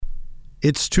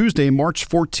It's Tuesday, March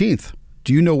 14th.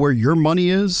 Do you know where your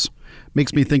money is?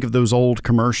 Makes me think of those old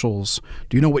commercials.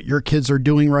 Do you know what your kids are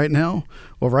doing right now?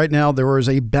 Well, right now there is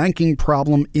a banking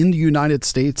problem in the United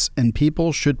States, and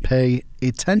people should pay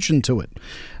attention to it.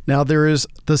 Now, there is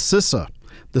the CISA.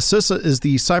 The CISA is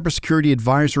the Cybersecurity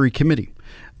Advisory Committee.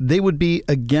 They would be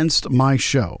against my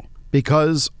show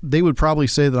because they would probably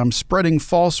say that I'm spreading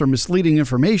false or misleading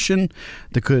information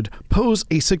that could pose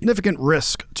a significant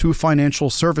risk to financial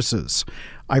services.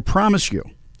 I promise you,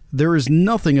 there is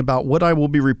nothing about what I will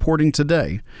be reporting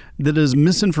today that is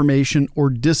misinformation or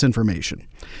disinformation.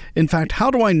 In fact,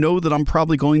 how do I know that I'm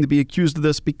probably going to be accused of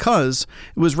this? Because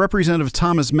it was Representative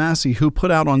Thomas Massie who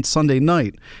put out on Sunday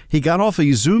night. He got off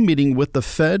a Zoom meeting with the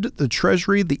Fed, the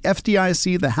Treasury, the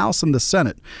FDIC, the House, and the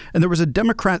Senate. And there was a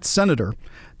Democrat senator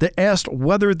that asked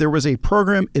whether there was a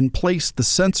program in place to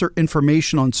censor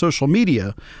information on social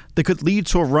media that could lead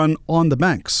to a run on the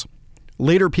banks.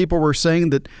 Later, people were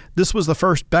saying that this was the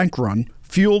first bank run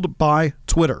fueled by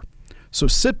Twitter. So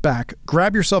sit back,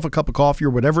 grab yourself a cup of coffee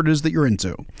or whatever it is that you're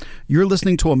into. You're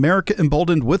listening to America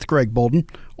Emboldened with Greg Boulden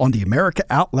on the America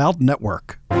Out Loud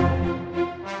Network.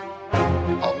 America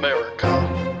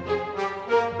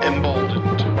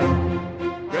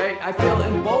Emboldened. Greg, I feel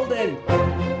emboldened.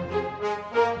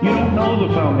 You don't know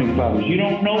the Founding Fathers. You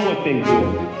don't know what they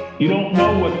did. You don't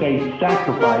know what they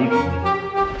sacrificed.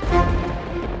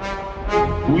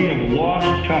 We have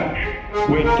lost touch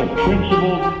with the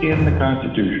principles in the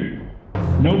Constitution.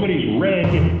 Nobody's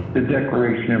read the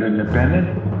Declaration of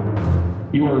Independence.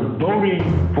 You are voting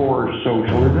for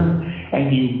socialism,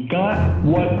 and you got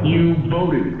what you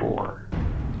voted for.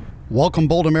 Welcome,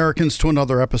 bold Americans, to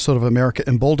another episode of America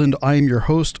Emboldened. I am your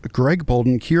host, Greg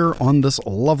Boulden, here on this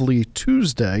lovely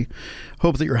Tuesday.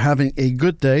 Hope that you're having a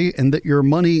good day and that your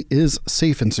money is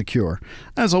safe and secure.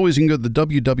 As always, you can go to the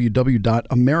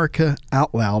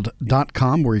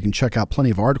www.americaoutloud.com, where you can check out plenty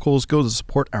of articles, go to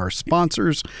support our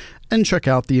sponsors, and check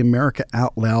out the America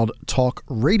Out Loud Talk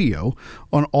Radio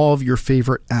on all of your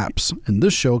favorite apps. And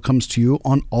this show comes to you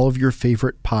on all of your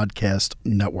favorite podcast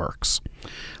networks.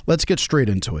 Let's get straight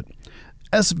into it.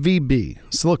 SVB,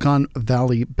 Silicon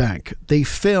Valley Bank, they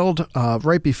failed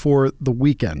right before the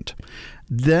weekend.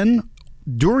 Then,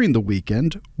 during the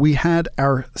weekend, we had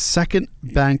our second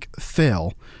bank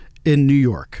fail in New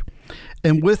York.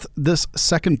 And with this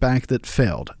second bank that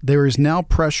failed, there is now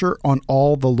pressure on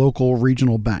all the local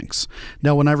regional banks.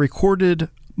 Now, when I recorded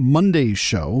yesterday's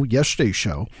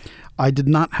show, I did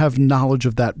not have knowledge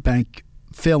of that bank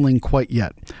failing quite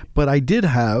yet, but I did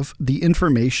have the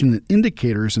information and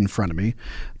indicators in front of me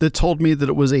that told me that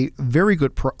it was a very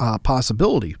good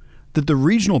possibility that the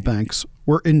regional banks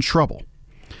were in trouble.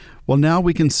 Well, now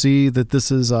we can see that this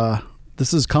is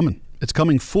coming. It's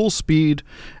coming full speed.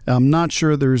 I'm not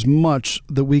sure there's much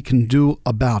that we can do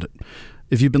about it.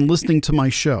 If you've been listening to my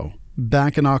show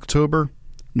back in October,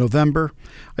 November,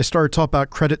 I started talking about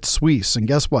Credit Suisse, and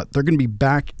guess what? They're going to be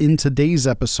back in today's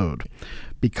episode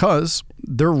because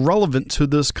they're relevant to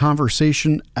this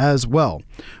conversation as well.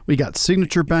 We got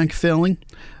Signature Bank failing.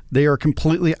 They are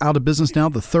completely out of business now,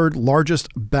 the third largest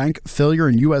bank failure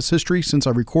in U.S. history since I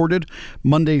recorded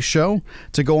Monday's show,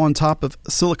 to go on top of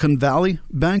Silicon Valley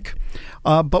Bank.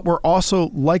 But we're also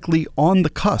likely on the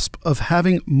cusp of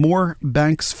having more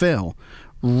banks fail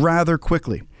rather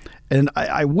quickly. And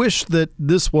I wish that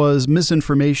this was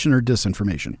misinformation or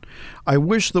disinformation. I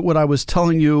wish that what I was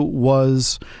telling you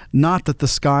was not that the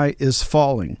sky is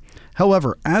falling.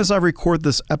 However, as I record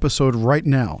this episode right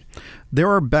now,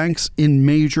 there are banks in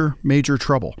major, major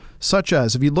trouble, such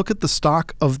as, if you look at the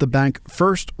stock of the bank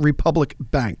First Republic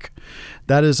Bank,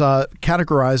 that is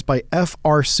categorized by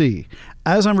FRC.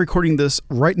 As I'm recording this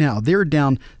right now, they're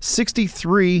down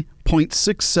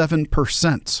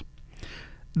 63.67%.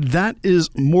 That is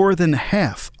more than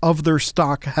half of their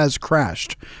stock has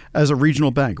crashed as a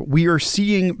regional bank. We are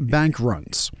seeing bank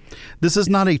runs. This is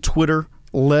not a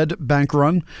Twitter-led bank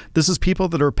run. This is people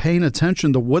that are paying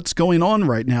attention to what's going on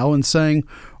right now and saying,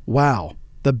 wow,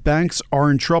 the banks are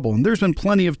in trouble. And there's been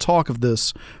plenty of talk of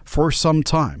this for some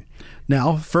time.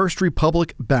 Now, First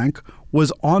Republic Bank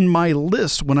was on my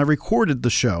list when I recorded the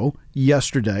show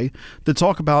yesterday to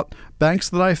talk about banks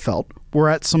that I felt were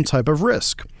at some type of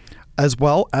risk, as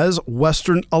well as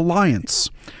Western Alliance.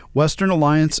 Western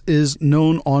Alliance is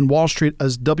known on Wall Street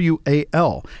as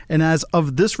WAL, and as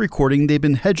of this recording, they've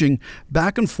been hedging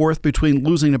back and forth between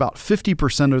losing about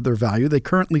 50% of their value. They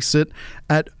currently sit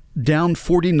at down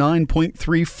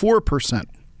 49.34%.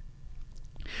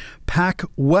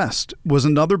 PacWest was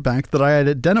another bank that I had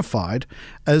identified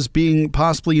as being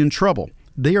possibly in trouble.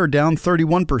 they are down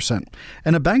 31%.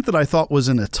 And a bank that I thought was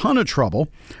in a ton of trouble,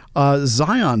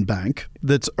 Zion Bank,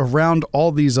 that's around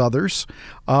all these others,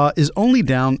 is only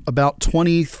down about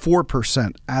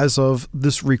 24% as of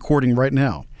this recording right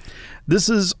now. This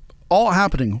is all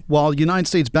happening while United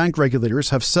States bank regulators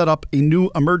have set up a new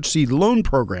emergency loan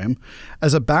program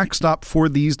as a backstop for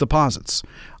these deposits.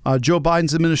 Joe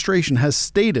Biden's administration has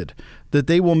stated that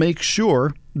they will make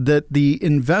sure that the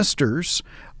investors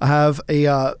have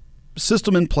a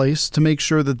system in place to make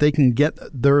sure that they can get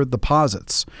their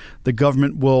deposits. The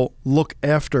government will look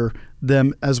after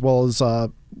them as well as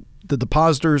the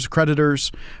depositors,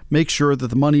 creditors, make sure that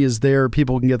the money is there,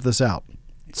 people can get this out.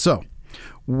 So,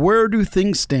 where do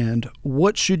things stand?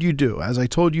 What should you do? As I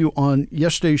told you on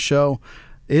yesterday's show,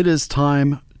 it is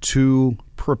time to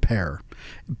prepare.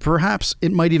 Perhaps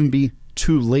it might even be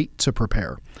too late to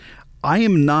prepare. I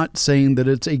am not saying that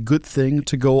it's a good thing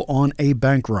to go on a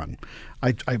bank run.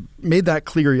 I made that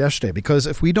clear yesterday, because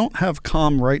if we don't have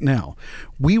calm right now,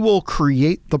 we will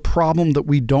create the problem that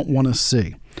we don't want to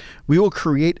see. We will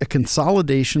create a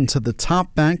consolidation to the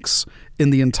top banks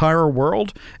in the entire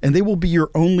world, and they will be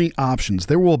your only options.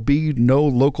 There will be no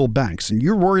local banks. And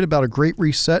you're worried about a great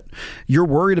reset. You're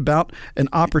worried about an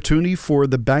opportunity for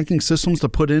the banking systems to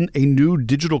put in a new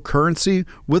digital currency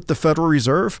with the Federal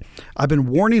Reserve. I've been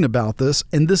warning about this,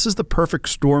 and this is the perfect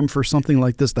storm for something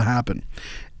like this to happen.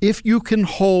 If you can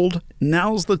hold,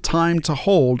 now's the time to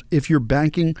hold if you're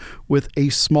banking with a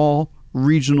small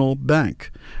regional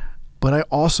bank. But I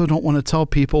also don't want to tell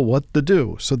people what to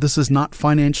do. So this is not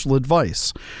financial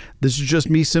advice. This is just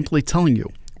me simply telling you,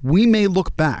 we may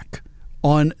look back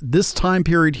on this time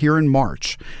period here in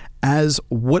March as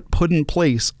what put in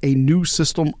place a new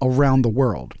system around the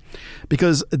world.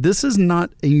 Because this is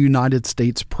not a United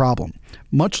States problem.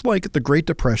 Much like the Great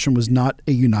Depression was not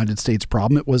a United States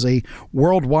problem, it was a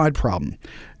worldwide problem.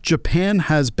 Japan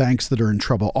has banks that are in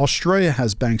trouble. Australia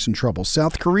has banks in trouble.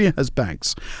 South Korea has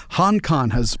banks. Hong Kong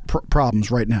has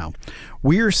problems right now.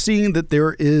 We are seeing that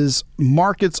there is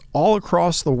markets all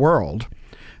across the world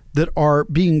that are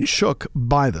being shook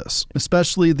by this,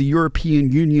 especially the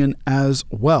European Union as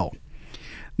well.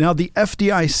 Now, the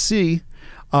FDIC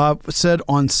said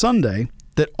on Sunday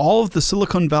that all of the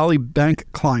Silicon Valley Bank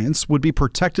clients would be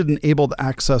protected and able to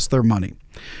access their money.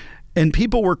 And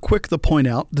people were quick to point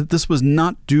out that this was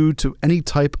not due to any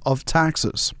type of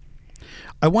taxes.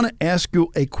 I want to ask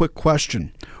you a quick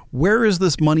question. Where is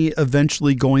this money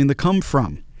eventually going to come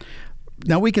from?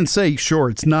 Now, we can say, sure,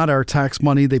 it's not our tax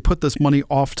money. They put this money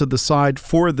off to the side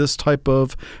for this type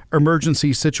of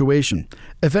emergency situation.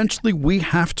 Eventually, we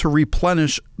have to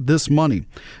replenish this money.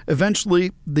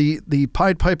 Eventually, the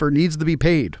Pied Piper needs to be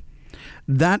paid.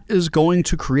 That is going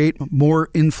to create more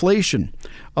inflation.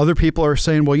 Other people are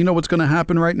saying, well, you know what's going to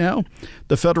happen right now?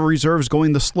 The Federal Reserve is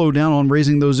going to slow down on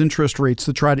raising those interest rates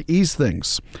to try to ease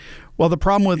things. Well, the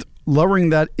problem with lowering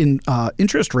that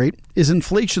interest rate is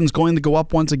inflation is going to go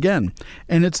up once again.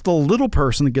 And it's the little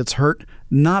person that gets hurt,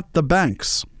 not the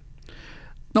banks.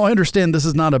 Now, I understand this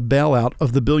is not a bailout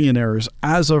of the billionaires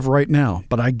as of right now,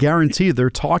 but I guarantee they're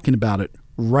talking about it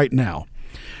right now.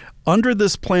 Under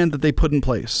this plan that they put in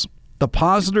place,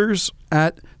 depositors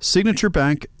at Signature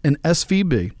Bank and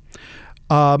SVB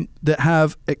that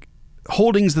have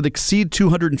holdings that exceed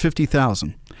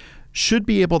 $250,000 should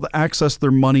be able to access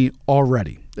their money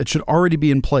already. It should already be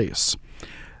in place.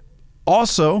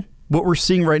 Also, what we're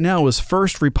seeing right now is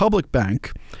First Republic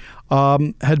Bank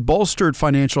had bolstered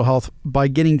financial health by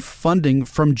getting funding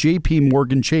from JP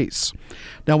Morgan Chase.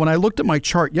 Now, when I looked at my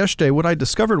chart yesterday, what I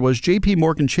discovered was JP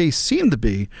Morgan Chase seemed to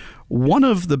be one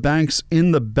of the banks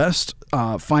in the best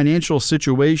financial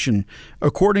situation,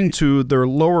 according to their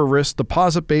lower risk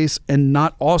deposit base and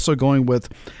not also going with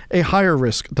a higher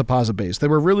risk deposit base. They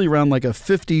were really around like a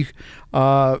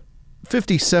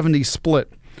 50-70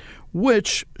 split,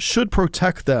 which should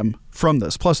protect them from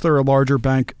this. Plus, they're a larger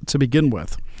bank to begin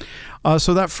with.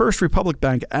 So that First Republic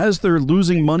Bank, as they're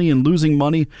losing money,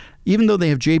 even though they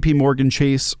have JP Morgan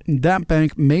Chase, that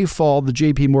bank may fall to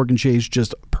JP Morgan Chase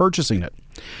just purchasing it.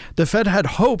 The Fed had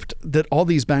hoped that all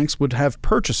these banks would have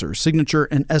purchasers, Signature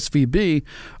and SVB,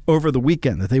 over the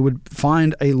weekend, that they would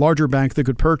find a larger bank that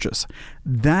could purchase.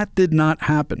 That did not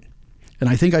happen. And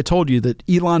I think I told you that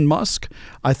Elon Musk,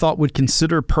 I thought, would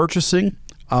consider purchasing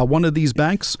one of these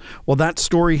banks. Well, that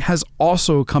story has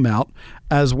also come out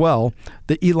as well,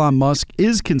 that Elon Musk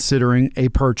is considering a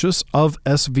purchase of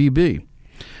SVB.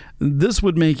 This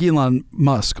would make Elon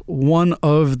Musk one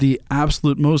of the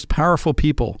absolute most powerful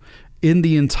people in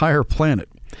the entire planet.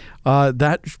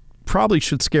 That probably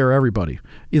should scare everybody.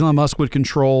 Elon Musk would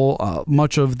control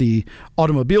much of the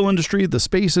automobile industry, the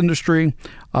space industry,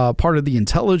 part of the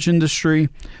intelligence industry,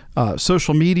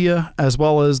 social media, as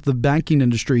well as the banking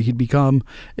industry. He'd become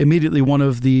immediately one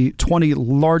of the 20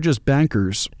 largest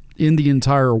bankers in the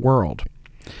entire world.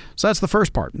 So that's the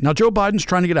first part. Now, Joe Biden's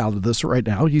trying to get out of this right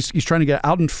now. He's trying to get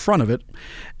out in front of it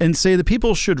and say that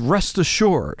people should rest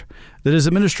assured that his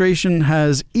administration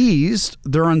has eased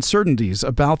their uncertainties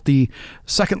about the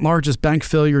second largest bank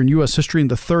failure in U.S. history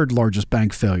and the third largest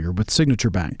bank failure with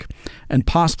Signature Bank. And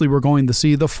possibly we're going to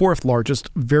see the fourth largest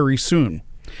very soon.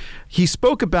 He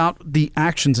spoke about the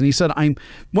actions, and he said, I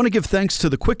want to give thanks to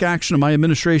the quick action of my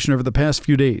administration over the past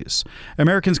few days.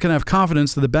 Americans can have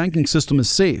confidence that the banking system is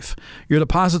safe. Your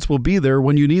deposits will be there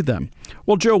when you need them.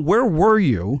 Well, Joe, where were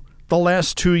you the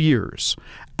last 2 years?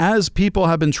 As people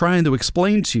have been trying to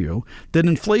explain to you that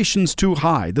inflation's too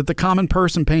high, that the common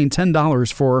person paying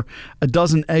 $10 for a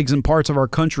dozen eggs in parts of our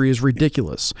country is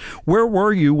ridiculous. Where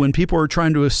were you when people were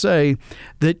trying to say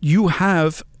that you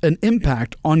have an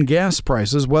impact on gas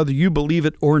prices, whether you believe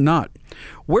it or not?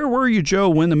 Where were you, Joe,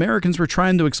 when Americans were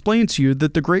trying to explain to you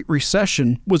that the Great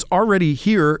Recession was already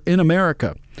here in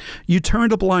America? You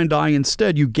turned a blind eye.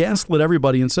 Instead, you gaslit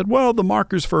everybody and said, well, the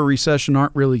markers for a recession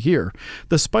aren't really here,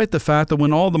 despite the fact that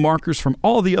when all the markers from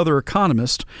all the other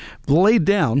economists laid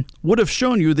down would have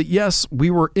shown you that, yes, we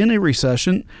were in a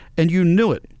recession and you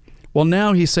knew it. Well,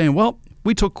 now he's saying, well,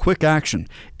 we took quick action.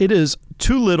 It is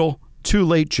too little, too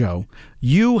late, Joe.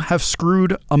 You have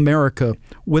screwed America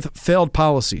with failed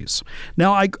policies.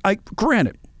 Now, I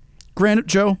granted,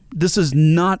 Joe, this is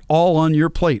not all on your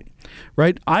plate,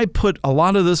 right? I put a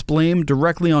lot of this blame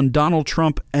directly on Donald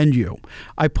Trump and you.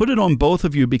 I put it on both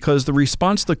of you because the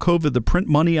response to COVID, the print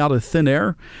money out of thin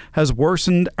air, has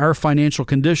worsened our financial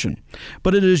condition.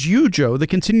 But it is you, Joe, that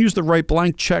continues to write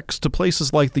blank checks to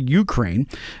places like the Ukraine.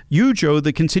 You, Joe,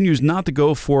 that continues not to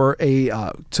go for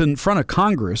to in front of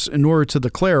Congress in order to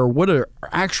declare what are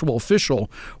actual official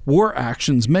war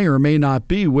actions may or may not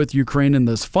be with Ukraine in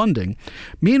this funding.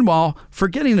 Meanwhile,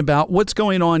 forgetting about what's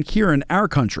going on here in our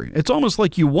country. It's almost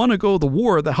like you want to go to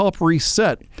war to help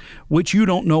reset, which you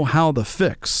don't know how to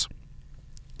fix.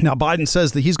 Now, Biden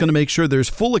says that he's going to make sure there's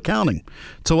full accounting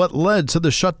to what led to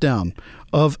the shutdown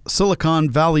of Silicon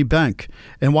Valley Bank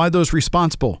and why those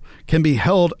responsible can be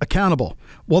held accountable.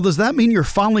 Well, does that mean you're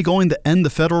finally going to end the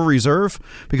Federal Reserve?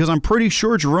 Because I'm pretty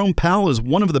sure Jerome Powell is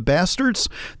one of the bastards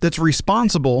that's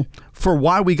responsible for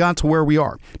why we got to where we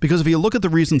are. Because if you look at the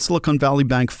reason Silicon Valley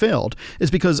Bank failed,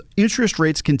 it's because interest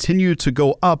rates continue to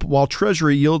go up while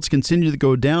Treasury yields continue to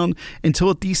go down until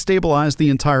it destabilized the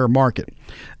entire market.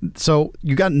 So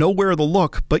you got nowhere to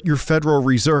look but your Federal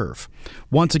Reserve.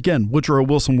 Once again, Woodrow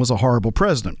Wilson was a horrible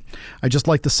president. I just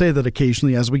like to say that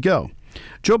occasionally as we go.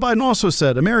 Joe Biden also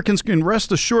said Americans can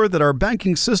rest assured that our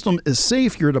banking system is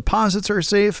safe, your deposits are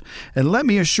safe, and let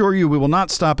me assure you we will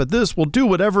not stop at this. We'll do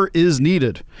whatever is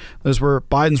needed. Those were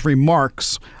Biden's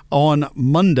remarks on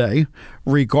Monday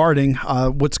regarding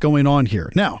what's going on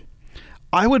here. Now,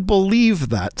 I would believe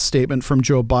that statement from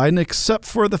Joe Biden, except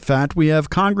for the fact we have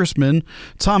Congressman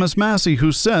Thomas Massie,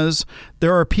 who says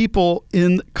there are people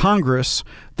in Congress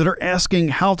that are asking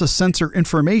how to censor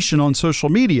information on social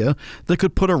media that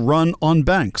could put a run on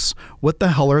banks. What the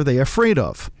hell are they afraid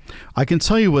of? I can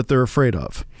tell you what they're afraid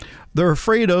of. They're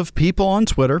afraid of people on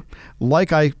Twitter,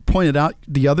 like I pointed out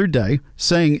the other day,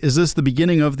 saying, is this the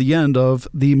beginning of the end of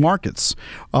the markets?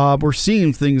 We're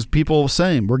seeing things people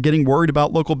saying. We're getting worried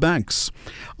about local banks.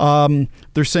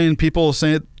 They're saying, people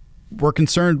saying, we're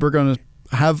concerned we're going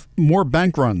to have more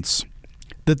bank runs,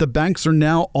 that the banks are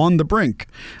now on the brink.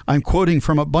 I'm quoting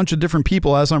from a bunch of different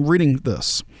people as I'm reading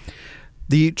this.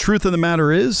 The truth of the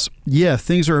matter is, yeah,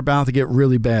 things are about to get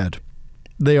really bad.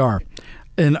 They are.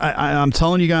 And I'm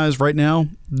telling you guys right now,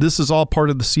 this is all part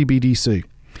of the CBDC.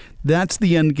 That's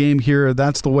the end game here.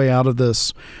 That's the way out of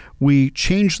this. We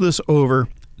change this over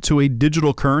to a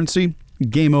digital currency.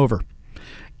 Game over.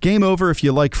 Game over if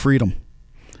you like freedom.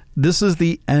 This is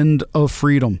the end of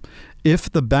freedom.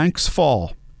 If the banks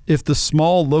fall, if the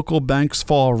small local banks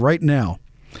fall right now,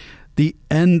 the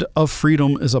end of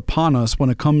freedom is upon us when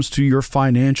it comes to your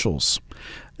financials.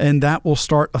 And that will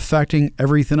start affecting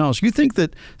everything else. You think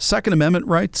that Second Amendment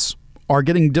rights are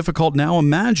getting difficult now?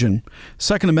 Imagine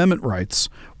Second Amendment rights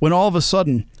when all of a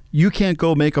sudden you can't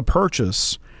go make a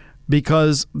purchase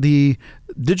because the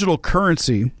digital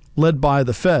currency led by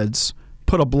the feds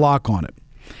put a block on it.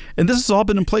 And this has all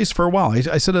been in place for a while.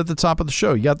 I said at the top of the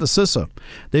show, you got the CISA.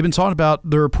 They've been talking about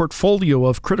their portfolio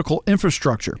of critical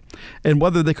infrastructure and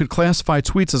whether they could classify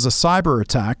tweets as a cyber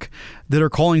attack that are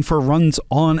calling for runs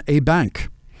on a bank.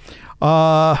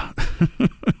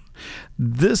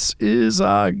 this is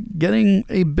getting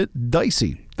a bit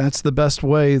dicey. That's the best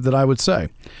way that I would say.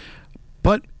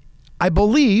 But I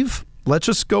believe, let's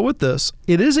just go with this,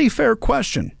 it is a fair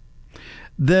question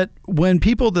that when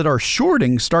people that are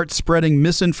shorting start spreading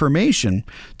misinformation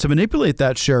to manipulate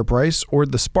that share price or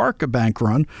the spark a bank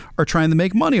run are trying to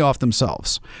make money off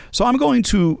themselves. So I'm going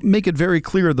to make it very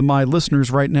clear to my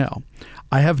listeners right now.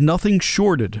 I have nothing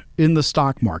shorted in the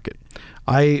stock market.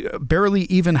 I barely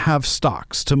even have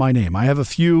stocks to my name. I have a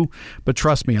few, but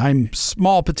trust me, I'm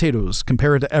small potatoes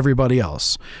compared to everybody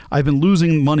else. I've been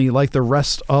losing money like the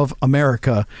rest of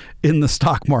America in the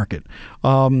stock market.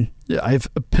 I have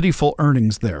pitiful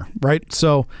earnings there, right?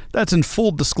 So that's in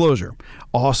full disclosure.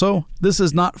 Also, this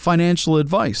is not financial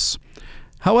advice.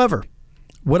 However,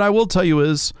 what I will tell you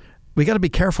is we got to be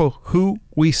careful who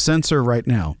we censor right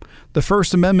now. The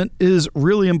First Amendment is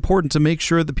really important to make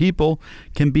sure that people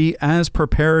can be as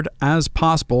prepared as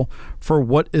possible for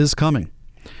what is coming.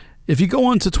 If you go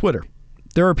onto Twitter,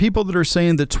 there are people that are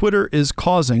saying that Twitter is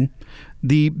causing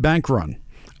the bank run.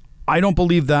 I don't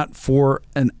believe that for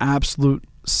an absolute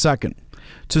second.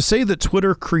 To say that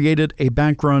Twitter created a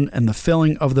bank run and the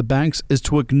failing of the banks is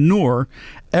to ignore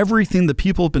everything that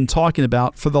people have been talking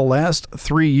about for the last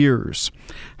 3 years,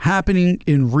 happening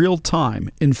in real time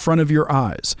in front of your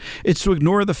eyes. It's to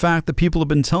ignore the fact that people have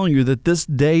been telling you that this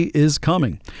day is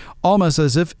coming, almost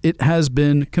as if it has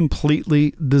been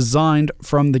completely designed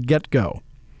from the get-go.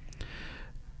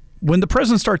 When the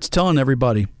president starts telling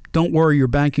everybody, don't worry, your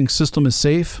banking system is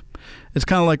safe, it's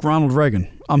kind of like Ronald Reagan.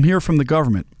 I'm here from the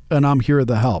government, and I'm here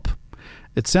to help.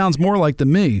 It sounds more like to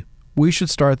me, we should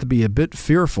start to be a bit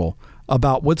fearful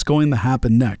about what's going to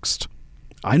happen next.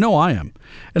 I know I am.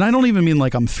 And I don't even mean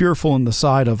like I'm fearful in the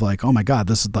side of like, oh my God,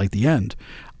 this is like the end.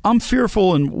 I'm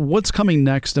fearful in what's coming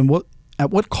next and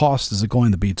at what cost is it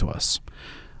going to be to us.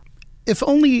 If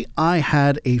only I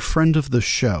had a friend of the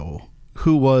show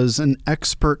who was an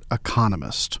expert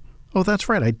economist. Oh, that's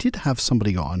right. I did have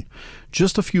somebody on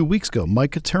just a few weeks ago,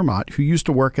 Mike Termott, who used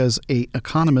to work as an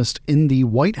economist in the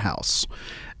White House.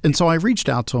 And so I reached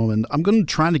out to him, and I'm going to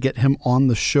try to get him on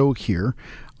the show here.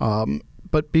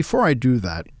 But before I do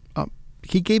that,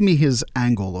 he gave me his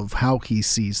angle of how he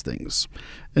sees things.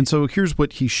 And so here's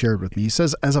what he shared with me. He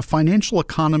says, as a financial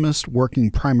economist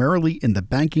working primarily in the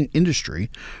banking industry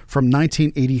from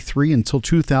 1983 until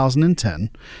 2010,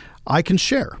 I can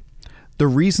share. The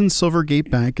reason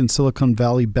Silvergate Bank and Silicon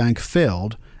Valley Bank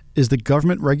failed is the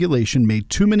government regulation made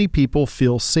too many people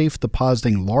feel safe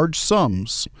depositing large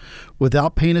sums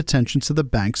without paying attention to the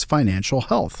bank's financial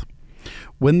health.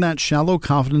 When that shallow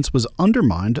confidence was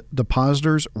undermined,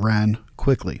 depositors ran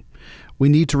quickly. We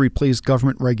need to replace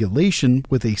government regulation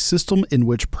with a system in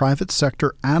which private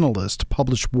sector analysts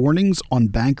publish warnings on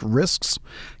bank risks,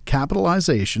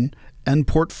 capitalization, and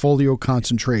portfolio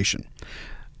concentration.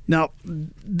 Now,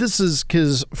 this is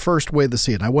his first way to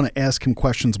see it. I want to ask him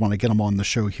questions when I get him on the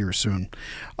show here soon.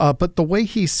 But the way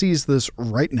he sees this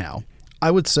right now,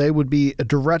 I would say would be a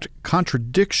direct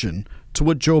contradiction to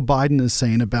what Joe Biden is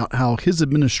saying about how his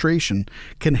administration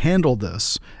can handle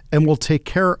this and will take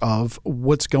care of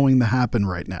what's going to happen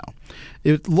right now.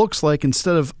 It looks like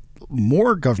instead of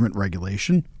more government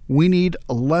regulation, we need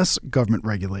less government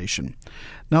regulation.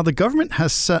 Now, the government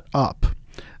has set up,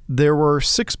 there were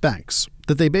 6 banks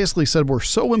that they basically said were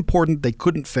so important they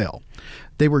couldn't fail.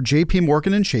 They were JP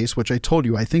Morgan and Chase, which I told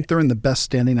you, I think they're in the best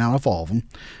standing out of all of them.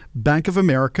 Bank of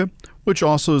America, which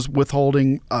also is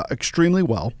withholding extremely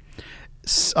well.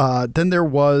 Then there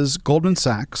was Goldman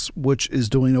Sachs, which is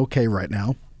doing okay right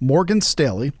now. Morgan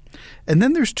Stanley. And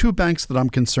then there's 2 banks that I'm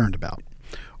concerned about.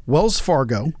 Wells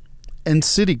Fargo and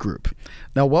Citigroup.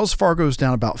 Now, Wells Fargo is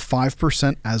down about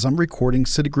 5% as I'm recording.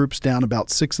 Citigroup's down about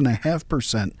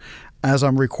 6.5% as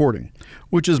I'm recording,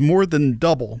 which is more than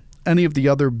double any of the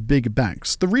other big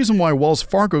banks. The reason why Wells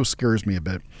Fargo scares me a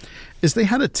bit is they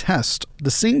had a test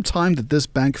the same time that this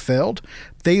bank failed.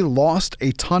 They lost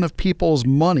a ton of people's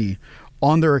money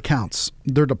on their accounts.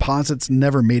 Their deposits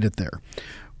never made it there,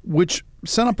 which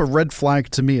sent up a red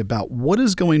flag to me about what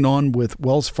is going on with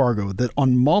Wells Fargo, that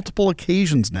on multiple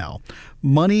occasions now,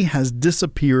 money has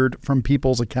disappeared from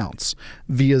people's accounts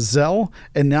via Zelle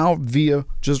and now via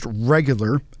just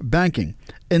regular banking.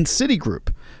 And Citigroup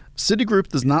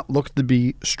does not look to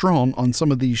be strong on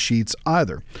some of these sheets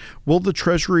either. Will the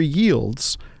Treasury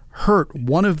yields hurt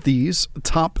one of these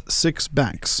top 6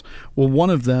 banks? Will one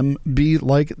of them be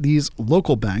like these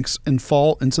local banks and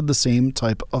fall into the same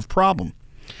type of problem?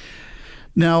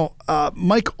 Now,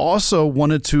 Mike also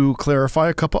wanted to clarify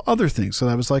a couple other things. So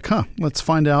I was like, let's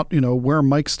find out, where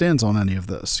Mike stands on any of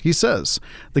this. He says,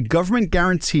 the government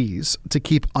guarantees to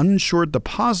keep uninsured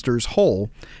depositors whole,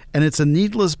 and it's a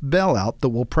needless bailout that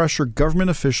will pressure government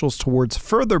officials towards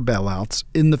further bailouts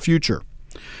in the future.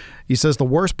 He says the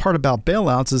worst part about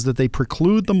bailouts is that they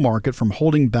preclude the market from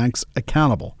holding banks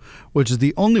accountable, which is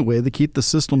the only way to keep the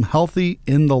system healthy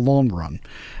in the long run.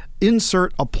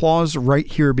 Insert applause right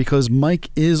here because Mike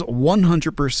is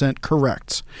 100%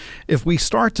 correct. If we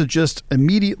start to just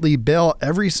immediately bail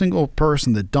every single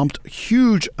person that dumped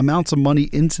huge amounts of money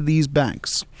into these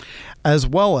banks, as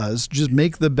well as just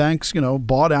make the banks,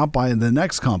 bought out by the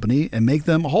next company and make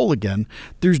them whole again,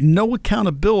 there's no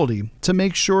accountability to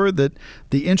make sure that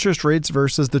the interest rates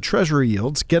versus the treasury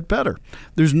yields get better.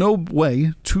 There's no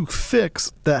way to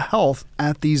fix the health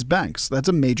at these banks. That's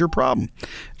a major problem.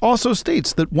 Also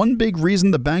states that one big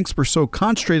reason the banks were so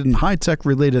concentrated in high-tech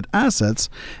related assets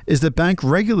is that bank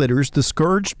regulators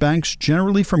discouraged banks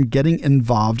generally from getting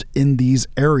involved in these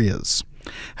areas.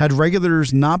 Had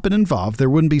regulators not been involved, there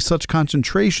wouldn't be such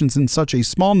concentrations in such a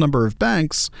small number of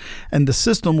banks, and the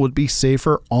system would be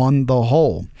safer on the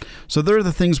whole. So there are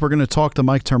the things we're going to talk to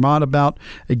Mike Maat about.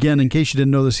 Again, in case you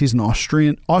didn't know this, he's an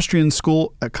Austrian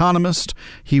school economist.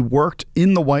 He worked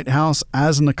in the White House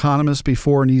as an economist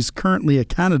before, and he's currently a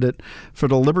candidate for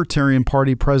the Libertarian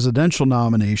Party presidential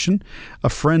nomination, a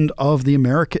friend of the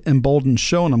America Emboldened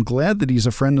show, and I'm glad that he's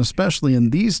a friend, especially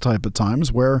in these type of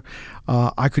times where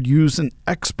I could use an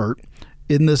expert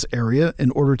in this area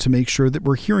in order to make sure that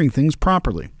we're hearing things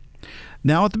properly.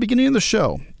 Now, at the beginning of the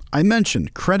show, I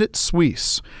mentioned Credit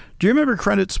Suisse. Do you remember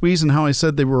Credit Suisse and how I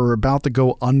said they were about to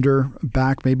go under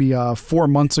back maybe 4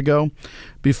 months ago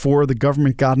before the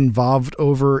government got involved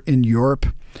over in Europe?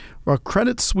 Well,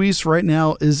 Credit Suisse right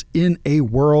now is in a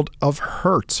world of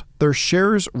hurt. Their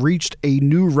shares reached a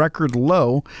new record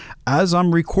low as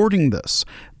I'm recording this.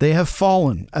 They have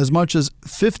fallen as much as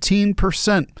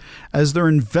 15% as their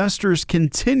investors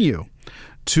continue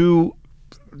to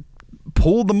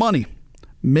pull the money,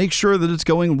 make sure that it's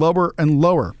going lower and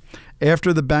lower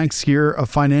after the banks here of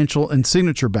Financial and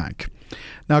Signature Bank.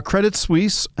 Now, Credit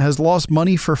Suisse has lost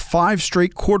money for 5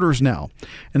 straight quarters now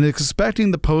and is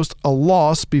expecting to post a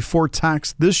loss before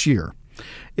tax this year.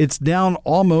 It's down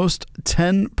almost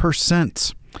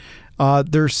 10%.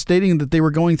 They're stating that they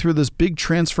were going through this big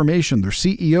transformation. Their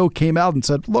CEO came out and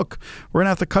said, look, we're going to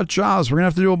have to cut jobs. We're going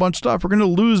to have to do a bunch of stuff. We're going to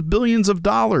lose billions of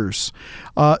dollars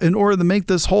in order to make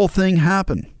this whole thing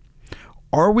happen.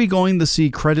 Are we going to see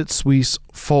Credit Suisse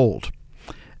fold?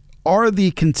 Are the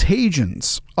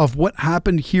contagions of what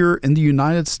happened here in the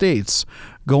United States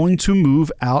going to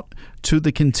move out to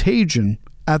the contagion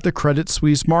at the Credit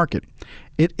Suisse market?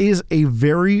 It is a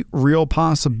very real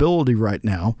possibility right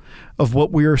now of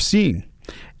what we are seeing.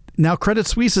 Now, Credit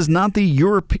Suisse is not the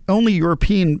only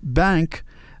European bank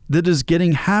that is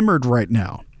getting hammered right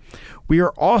now. We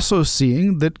are also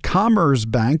seeing that Commerz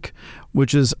Bank,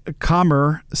 which is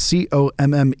Commerz,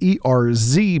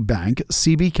 C-O-M-M-E-R-Z Bank,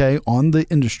 CBK on the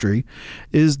industry,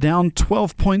 is down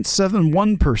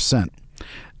 12.71%.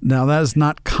 Now, that is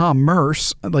not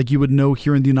commerce like you would know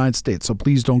here in the United States, so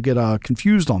please don't get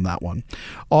confused on that one.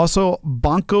 Also,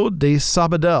 Banco de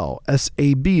Sabadell,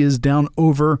 SAB, is down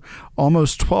over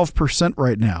almost 12%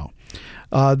 right now.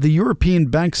 The European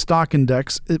Bank Stock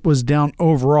Index, it was down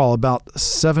overall about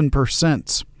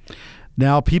 7%.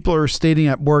 Now, people are stating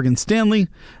at Morgan Stanley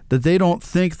that they don't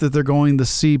think that they're going to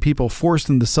see people forced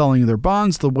into selling their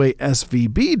bonds the way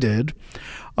SVB did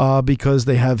because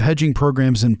they have hedging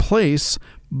programs in place.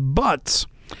 But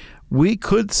we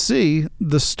could see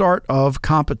the start of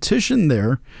competition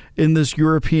there in this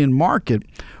European market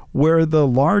where the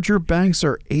larger banks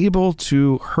are able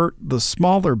to hurt the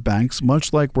smaller banks,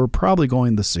 much like we're probably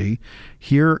going to see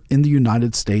here in the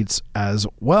United States as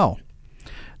well.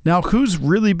 Now, who's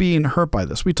really being hurt by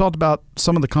this? We talked about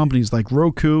some of the companies like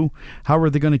Roku. How are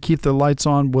they going to keep their lights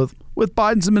on with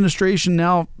Biden's administration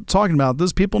now talking about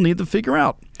this? People need to figure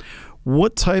out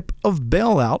what type of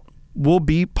bailout will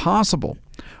be possible.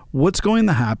 What's going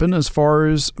to happen as far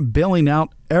as bailing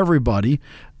out everybody,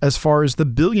 as far as the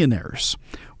billionaires?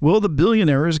 Will the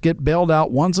billionaires get bailed out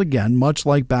once again, much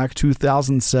like back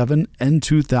 2007 and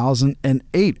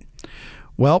 2008?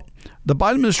 Well, the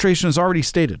Biden administration has already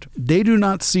stated they do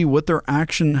not see what their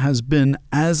action has been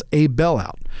as a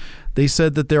bailout. They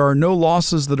said that there are no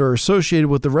losses that are associated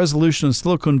with the resolution of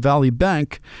Silicon Valley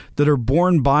Bank that are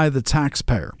borne by the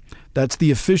taxpayer. That's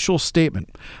the official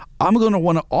statement. I'm going to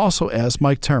want to also ask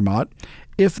Mike Maat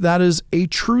if that is a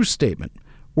true statement.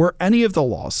 Were any of the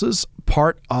losses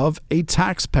part of a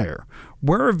taxpayer?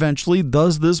 where eventually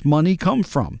does this money come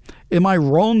from? Am I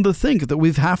wrong to think that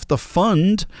we have to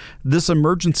fund this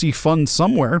emergency fund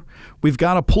somewhere? We've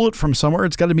got to pull it from somewhere.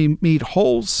 It's got to be meet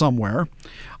holes somewhere.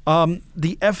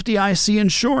 The FDIC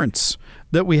insurance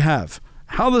that we have,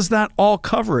 how does that all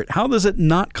cover it? How does it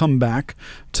not come back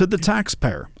to the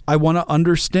taxpayer? I want to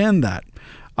understand that.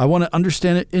 I want to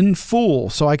understand it in full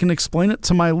so I can explain it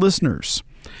to my listeners.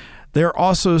 They're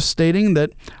also stating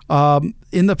that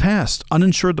in the past,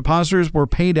 uninsured depositors were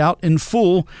paid out in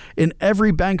full in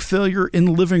every bank failure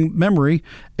in living memory,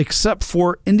 except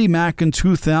for IndyMac in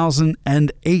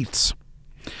 2008.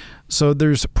 So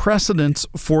there's precedence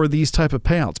for these type of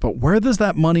payouts. But where does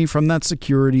that money from that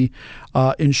security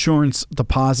insurance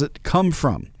deposit come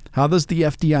from? How does the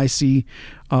FDIC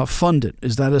fund it?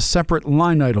 Is that a separate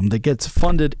line item that gets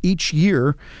funded each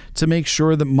year to make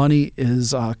sure that money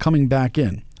is coming back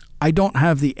in? I don't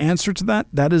have the answer to that.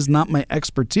 That is not my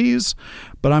expertise,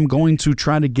 but I'm going to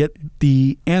try to get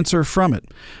the answer from it.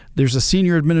 There's a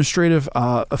senior administrative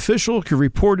official who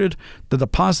reported the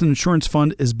deposit insurance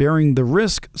fund is bearing the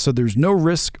risk, so there's no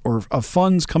risk of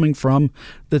funds coming from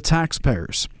the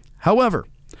taxpayers. However,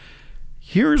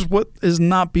 here's what is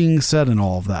not being said in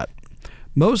all of that.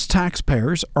 Most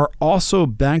taxpayers are also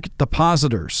bank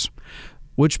depositors,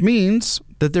 which means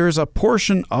that there is a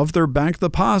portion of their bank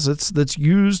deposits that's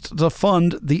used to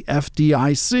fund the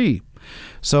FDIC.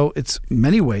 So it's in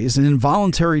many ways an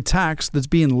involuntary tax that's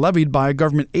being levied by a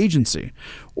government agency.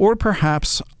 Or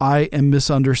perhaps I am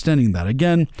misunderstanding that.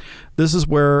 Again, this is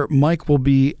where Mike will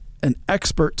be an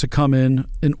expert to come in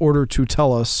order to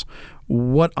tell us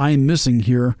what I'm missing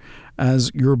here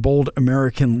as your bold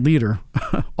American leader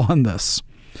on this.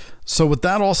 So with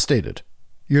that all stated,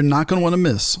 you're not going to want to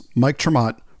miss Mike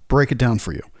Tremont break it down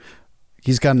for you.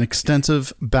 He's got an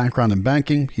extensive background in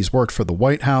banking. He's worked for the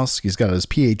White House. He's got his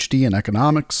PhD in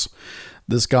economics.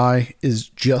 This guy is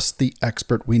just the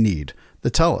expert we need to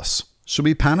tell us, should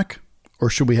we panic or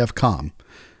should we have calm?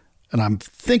 And I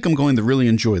think I'm going to really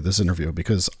enjoy this interview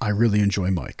because I really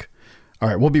enjoy Mike. All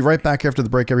right, we'll be right back after the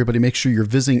break, everybody. Make sure you're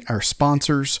visiting our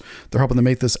sponsors. They're helping to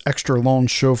make this extra long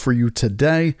show for you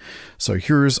today. So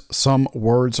here's some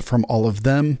words from all of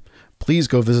them. Please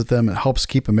go visit them. It helps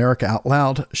keep America Out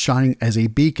Loud shining as a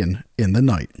beacon in the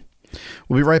night.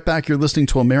 We'll be right back. You're listening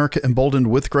to America Emboldened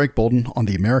with Greg Boulden on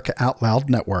the America Out Loud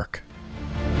Network.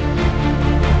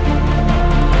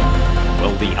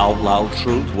 Well, the Out Loud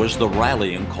Truth was the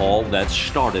rallying call that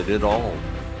started it all.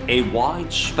 A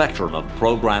wide spectrum of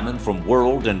programming from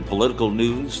world and political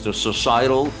news to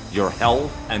societal, your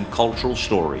health, and cultural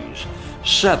stories.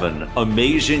 7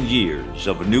 amazing years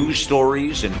of news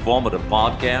stories, informative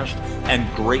podcasts, and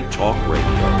great talk radio.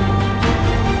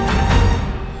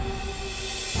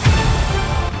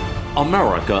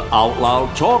 America Out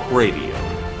Loud Talk Radio.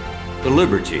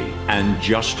 Liberty and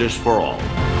justice for all.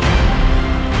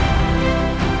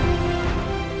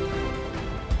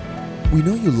 We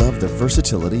know you love the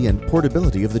versatility and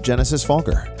portability of the Genesis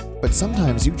Fogger, but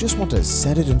sometimes you just want to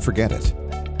set it and forget it.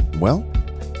 Well,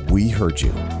 we heard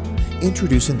you.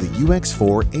 Introducing the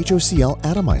UX4 HOCL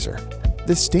Atomizer.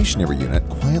 This stationary unit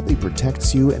quietly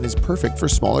protects you and is perfect for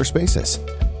smaller spaces.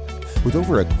 With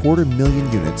over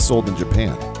 250,000 units sold in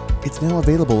Japan, it's now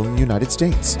available in the United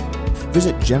States.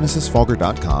 Visit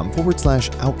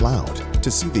genesisfogger.com/outloud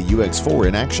to see the UX4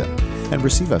 in action and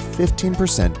receive a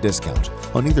 15% discount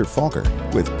on either Fogger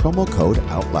with promo code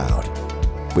OUTLOUD.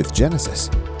 With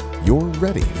Genesis, you're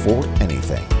ready for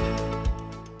anything.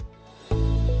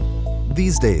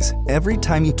 These days, every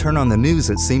time you turn on the news,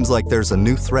 it seems like there's a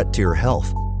new threat to your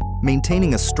health.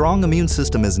 Maintaining a strong immune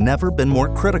system has never been more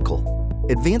critical.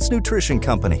 Advanced nutrition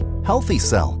company, Healthy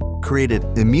Cell, created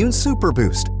Immune Super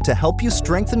Boost to help you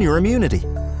strengthen your immunity.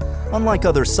 Unlike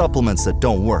other supplements that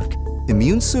don't work,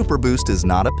 Immune Super Boost is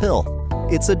not a pill.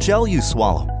 It's a gel you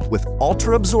swallow with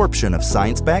ultra absorption of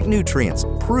science-backed nutrients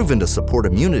proven to support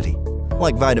immunity,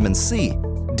 like vitamin C,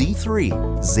 D3,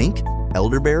 zinc,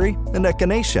 elderberry, and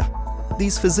echinacea.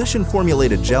 These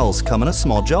physician-formulated gels come in a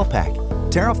small gel pack.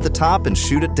 Tear off the top and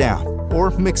shoot it down, or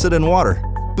mix it in water.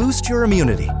 Boost your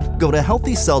immunity. Go to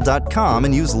healthycell.com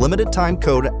and use limited time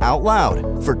code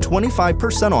OUTLOUD for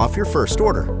 25% off your first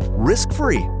order.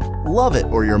 Risk-free. Love it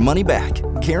or your money back.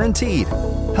 Guaranteed.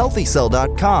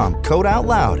 Healthycell.com, code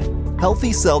OUTLOUD.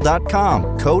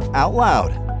 Healthycell.com, code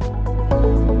OUTLOUD.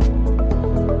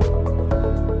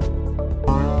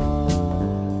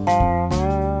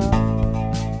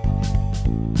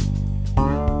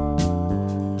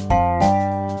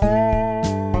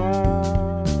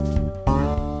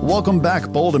 Welcome back,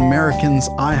 bold Americans.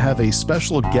 I have a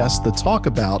special guest to talk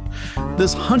about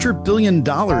this $100 billion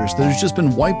that has just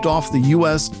been wiped off the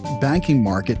U.S. banking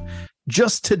market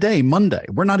just today, Monday.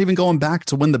 We're not even going back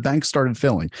to when the bank started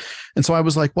failing. And so I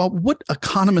was like, well, what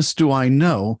economist do I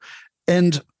know?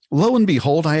 And lo and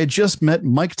behold, I had just met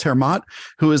Mike Termott,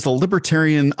 who is the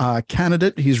Libertarian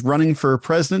candidate. He's running for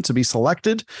president to be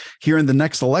selected here in the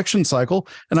next election cycle.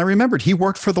 And I remembered he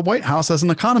worked for the White House as an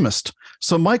economist.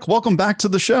 So, Mike, welcome back to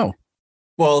the show.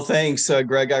 Well, thanks,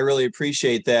 Greg. I really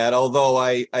appreciate that. Although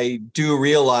I do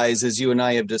realize, as you and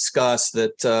I have discussed,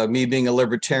 that me being a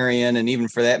libertarian, and even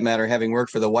for that matter, having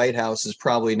worked for the White House, is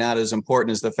probably not as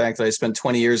important as the fact that I spent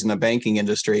 20 years in the banking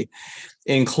industry,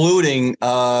 including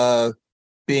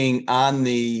being on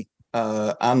the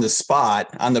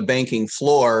spot on the banking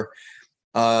floor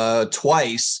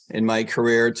twice in my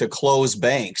career to close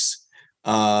banks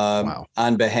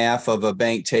on behalf of a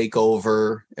bank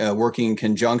takeover, working in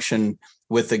conjunction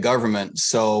with the government.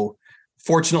 So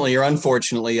fortunately or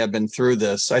unfortunately, I've been through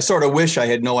this. I sort of wish I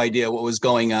had no idea what was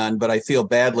going on, but I feel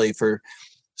badly for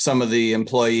some of the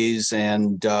employees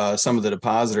and some of the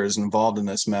depositors involved in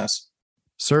this mess.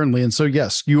 Certainly. And so,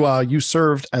 yes, you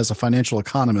served as a financial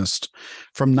economist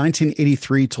from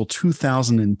 1983 till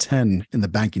 2010 in the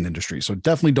banking industry. So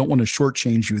definitely don't want to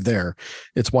shortchange you there.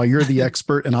 It's why you're the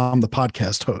expert and I'm the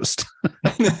podcast host.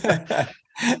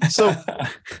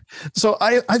 So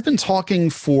I've been talking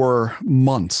for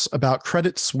months about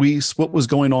Credit Suisse, what was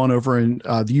going on over in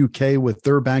the UK with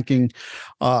their banking,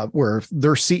 where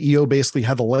their CEO basically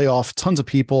had to lay off tons of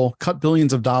people, cut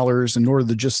billions of dollars in order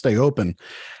to just stay open.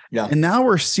 Yeah. And now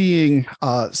we're seeing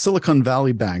Silicon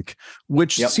Valley Bank,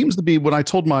 which seems to be, what I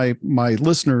told my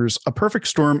listeners, a perfect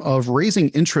storm of raising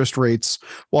interest rates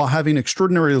while having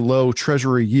extraordinarily low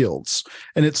treasury yields.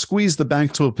 And it squeezed the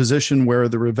bank to a position where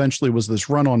there eventually was this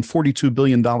run on $42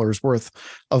 billion worth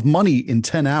of money in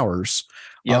 10 hours,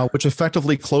 which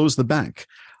effectively closed the bank.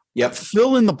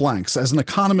 Fill in the blanks. As an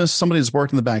economist, somebody who's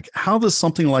worked in the bank, how does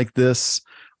something like this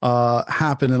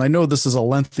happen? And I know this is a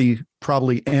lengthy,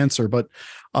 probably answer, but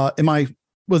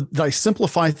did I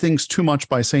simplify things too much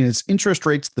by saying it's interest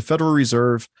rates, the Federal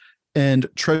Reserve, and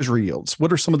treasury yields?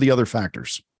 What are some of the other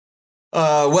factors?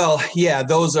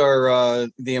 Those are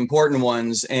the important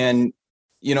ones. And,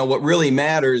 what really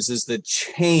matters is the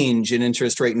change in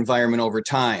interest rate environment over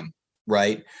time,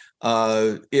 right?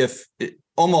 If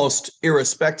almost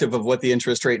irrespective of what the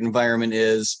interest rate environment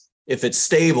is, if it's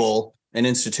stable, an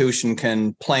institution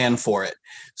can plan for it.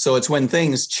 So it's when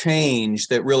things change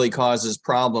that really causes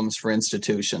problems for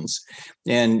institutions.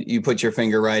 And you put your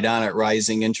finger right on it.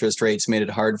 Rising interest rates made it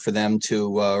hard for them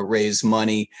to raise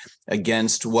money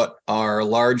against what are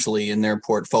largely in their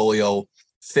portfolio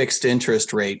fixed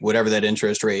interest rate, whatever that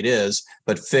interest rate is,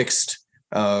 but fixed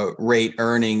rate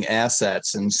earning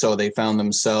assets. And so they found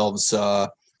themselves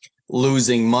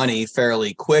losing money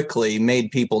fairly quickly,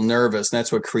 made people nervous. And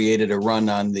that's what created a run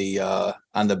on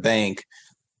the bank.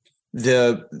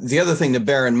 The other thing to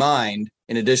bear in mind,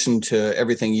 in addition to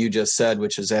everything you just said,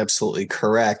 which is absolutely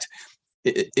correct,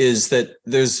 is that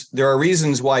there are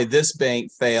reasons why this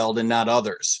bank failed and not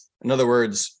others. In other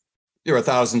words, there are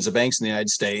thousands of banks in the United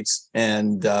States,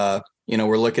 and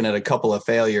we're looking at a couple of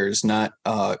failures, not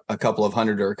a couple of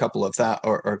hundred or a couple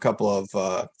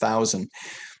of thousand.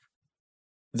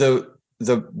 The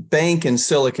bank in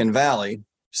Silicon Valley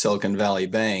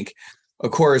Bank,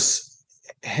 of course,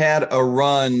 had a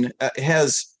run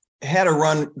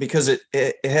because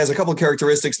it has a couple of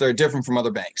characteristics that are different from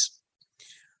other banks.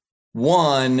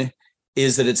 One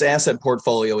is that its asset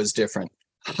portfolio is different,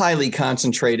 highly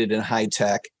concentrated in high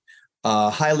tech,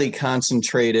 highly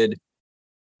concentrated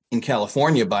in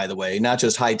California, by the way, not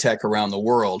just high tech around the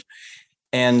world.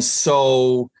 And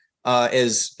so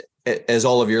as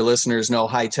all of your listeners know,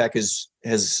 high tech has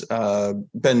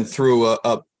been through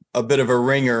a bit of a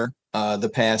ringer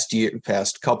the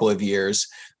past couple of years,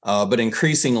 but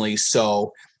increasingly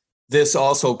so. This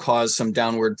also caused some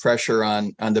downward pressure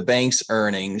on the bank's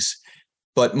earnings,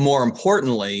 but more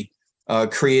importantly,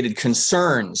 created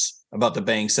concerns about the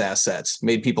bank's assets,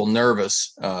 made people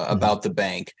nervous about the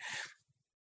bank.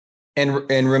 And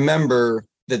remember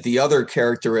that the other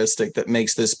characteristic that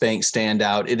makes this bank stand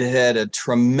out, it had a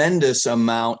tremendous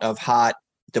amount of hot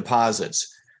deposits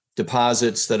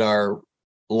that are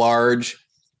large,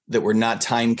 that were not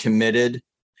time committed.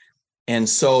 And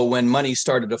so when money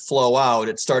started to flow out,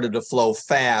 it started to flow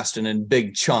fast and in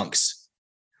big chunks.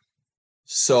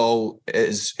 So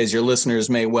as your listeners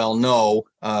may well know,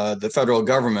 the federal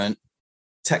government,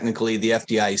 technically the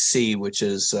FDIC, which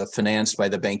is financed by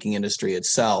the banking industry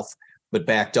itself, but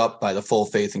backed up by the full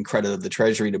faith and credit of the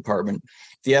Treasury Department,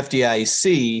 the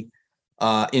FDIC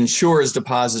insures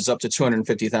deposits up to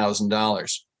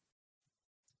 $250,000.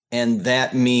 And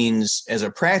that means, as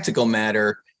a practical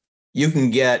matter, you can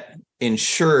get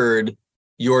insured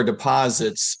your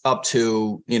deposits up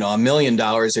to, $1 million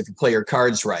if you play your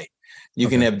cards right. You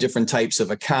can have different types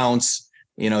of accounts,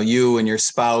 you and your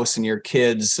spouse and your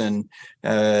kids, and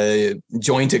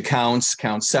joint accounts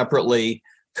count separately.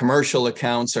 Commercial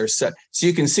accounts are set. So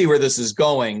you can see where this is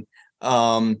going.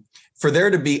 For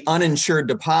there to be uninsured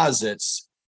deposits,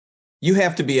 you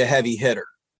have to be a heavy hitter.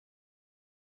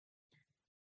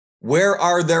 Where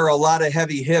are there a lot of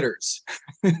heavy hitters?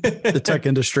 The tech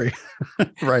industry.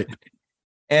 Right.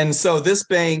 And so this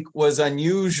bank was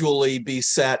unusually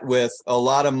beset with a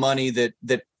lot of money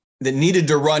that needed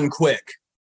to run quick.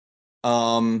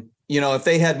 If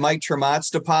they had Mike Tremont's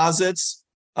deposits,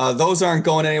 those aren't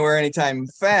going anywhere anytime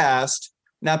fast,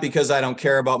 not because I don't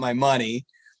care about my money,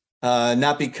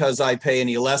 not because I pay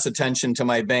any less attention to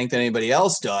my bank than anybody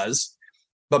else does,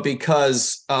 but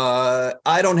because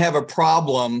I don't have a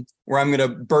problem where I'm going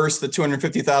to burst the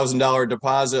 $250,000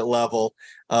 deposit level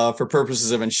for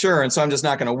purposes of insurance. So I'm just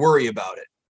not going to worry about it.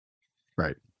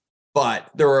 Right. But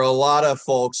there were a lot of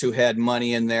folks who had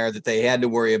money in there that they had to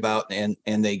worry about, and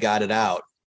they got it out.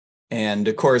 And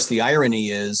of course, the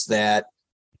irony is that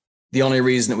the only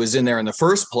reason it was in there in the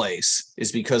first place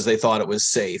is because they thought it was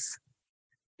safe.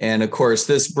 And of course,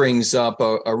 this brings up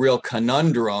a real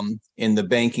conundrum in the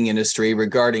banking industry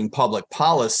regarding public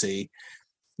policy.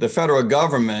 The federal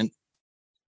government,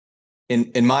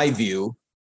 in my view,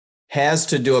 has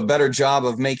to do a better job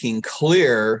of making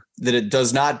clear that it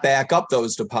does not back up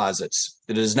those deposits,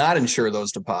 that it does not insure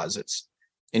those deposits,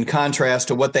 in contrast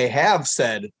to what they have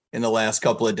said in the last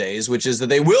couple of days, which is that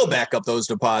they will back up those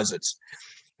deposits.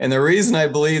 And the reason I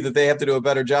believe that they have to do a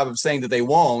better job of saying that they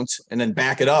won't and then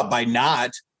back it up by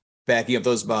not backing up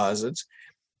those deposits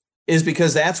is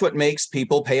because that's what makes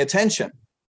people pay attention.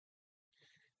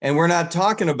 And we're not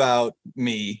talking about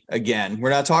me again. We're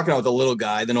not talking about the little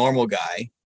guy, the normal guy,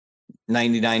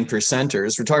 99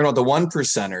 percenters. We're talking about the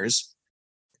 1%ers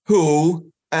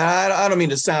who, I don't mean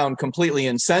to sound completely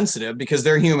insensitive because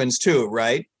they're humans too,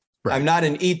 right? I'm not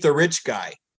an eat the rich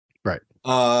guy. Right.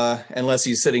 Unless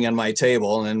he's sitting on my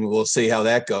table, and we'll see how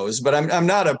that goes. But I'm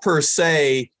not a per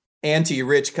se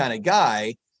anti-rich kind of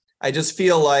guy. I just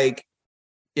feel like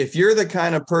if you're the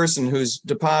kind of person who's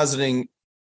depositing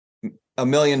 $1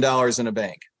 million in a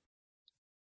bank,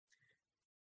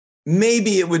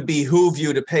 maybe it would behoove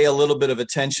you to pay a little bit of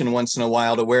attention once in a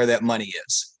while to where that money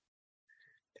is.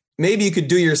 Maybe you could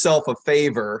do yourself a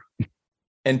favor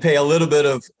and pay a little bit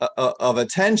of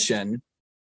attention,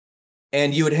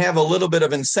 and you would have a little bit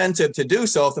of incentive to do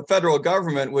so if the federal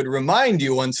government would remind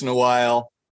you once in a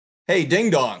while, hey,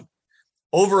 ding dong,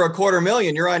 over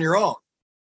 $250,000, you're on your own.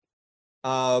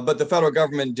 But the federal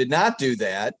government did not do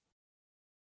that.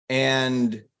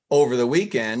 And over the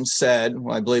weekend said,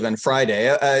 well, I believe on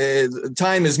Friday,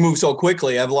 time has moved so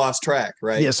quickly, I've lost track,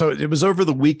 right? Yeah, so it was over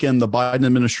the weekend, the Biden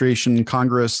administration,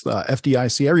 Congress,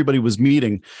 FDIC, everybody was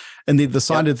meeting, and they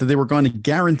decided that they were going to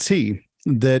guarantee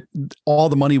that all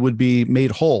the money would be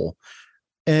made whole.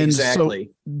 And exactly.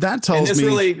 So that tells me... And this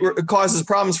really causes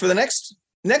problems for the next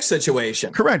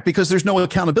situation. Correct, because there's no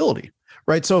accountability.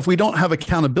 Right. So if we don't have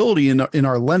accountability in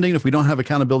our lending, if we don't have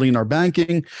accountability in our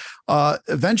banking,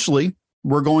 eventually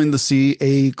we're going to see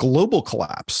a global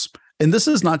collapse. And this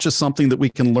is not just something that we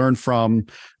can learn from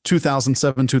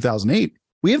 2007, 2008.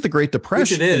 We have the Great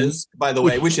Depression. Which it is, by the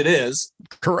way, which it is.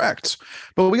 Correct.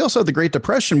 But we also have the Great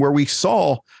Depression, where we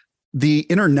saw the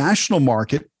international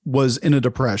market was in a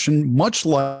depression, much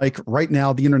like right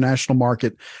now the international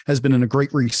market has been in a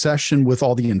great recession with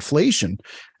all the inflation.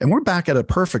 And we're back at a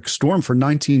perfect storm for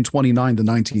 1929 to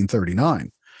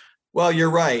 1939. Well, you're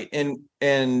right.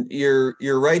 And you're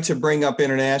right to bring up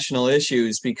international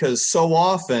issues, because so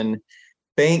often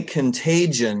bank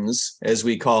contagions, as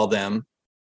we call them,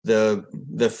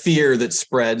 the fear that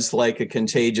spreads like a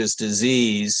contagious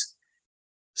disease,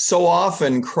 so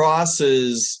often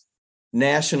crosses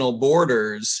national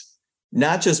borders,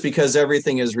 not just because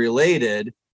everything is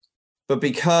related, but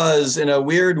because in a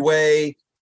weird way,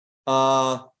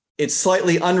 it's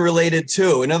slightly unrelated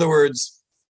too. In other words,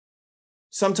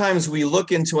 sometimes we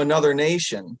look into another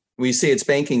nation, we see its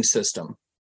banking system.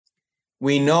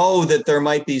 We know that there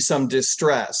might be some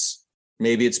distress.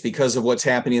 Maybe it's because of what's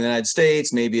happening in the United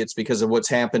States. Maybe it's because of what's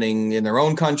happening in their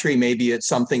own country. Maybe it's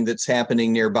something that's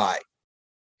happening nearby.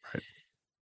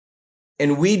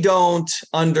 And we don't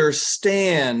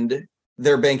understand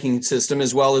their banking system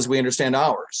as well as we understand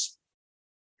ours.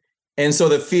 And so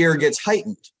the fear gets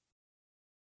heightened.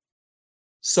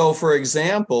 So, for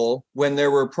example, when there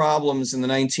were problems in the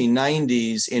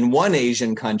 1990s in one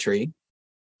Asian country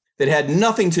that had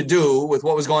nothing to do with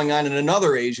what was going on in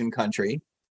another Asian country,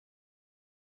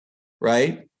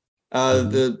 right?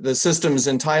 The systems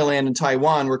in Thailand and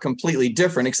Taiwan were completely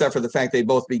different, except for the fact they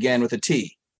both began with a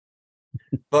T.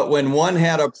 But when one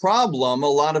had a problem, a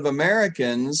lot of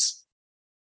Americans,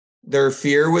 their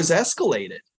fear was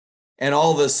escalated. And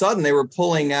all of a sudden, they were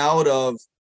pulling out of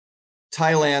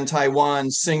Thailand,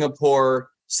 Taiwan, Singapore,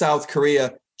 South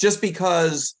Korea, just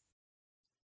because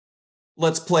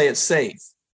let's play it safe.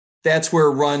 That's where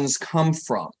runs come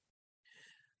from.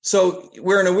 So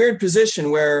we're in a weird position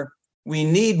where we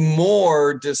need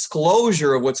more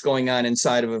disclosure of what's going on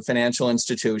inside of a financial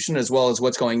institution, as well as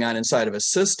what's going on inside of a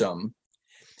system.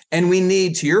 And we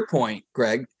need, to your point,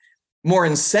 Greg, more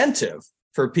incentive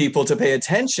for people to pay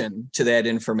attention to that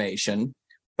information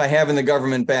by having the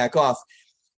government back off.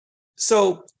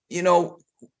 So,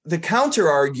 the counter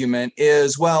argument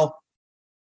is, well,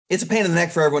 it's a pain in the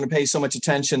neck for everyone to pay so much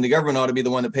attention. The government ought to be the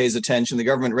one that pays attention. The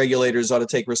government regulators ought to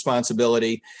take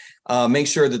responsibility, make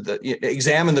sure that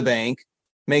examine the bank,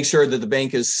 make sure that the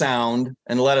bank is sound,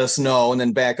 and let us know, and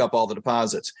then back up all the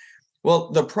deposits. Well,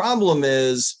 the problem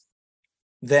is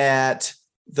that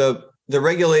the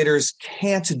regulators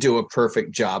can't do a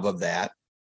perfect job of that.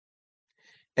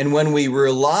 And when we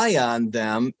rely on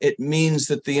them, it means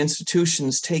that the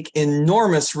institutions take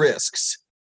enormous risks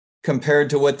compared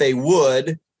to what they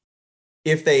would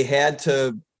if they had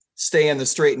to stay in the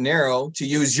straight and narrow, to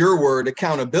use your word,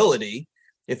 accountability.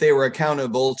 If they were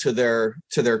accountable to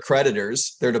their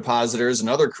creditors, their depositors and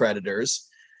other creditors,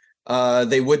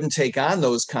 they wouldn't take on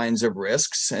those kinds of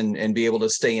risks and be able to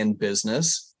stay in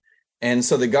business. And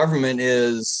so the government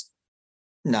is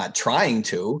not trying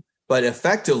to, but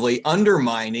effectively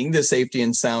undermining the safety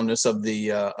and soundness of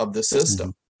the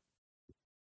system.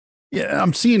 Yeah,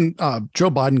 I'm seeing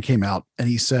Joe Biden came out and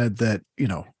he said that,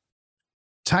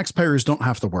 taxpayers don't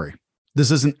have to worry.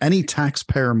 This isn't any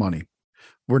taxpayer money.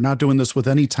 We're not doing this with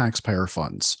any taxpayer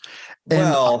funds.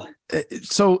 And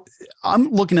so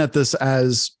I'm looking at this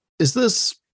as, it's a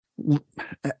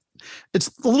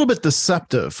little bit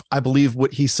deceptive, I believe,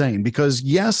 what he's saying, because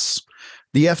yes,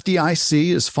 the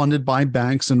FDIC is funded by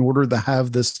banks in order to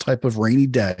have this type of rainy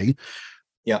day.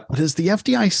 Yeah. But is the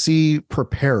FDIC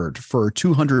prepared for a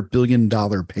 $200 billion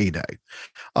payday?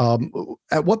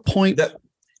 At what point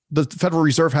the Federal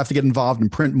Reserve have to get involved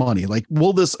and print money? Like,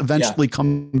 will this eventually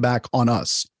come back on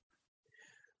us?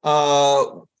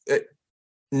 No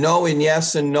and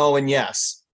yes and no and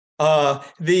yes.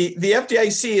 The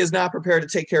FDIC is not prepared to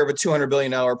take care of a $200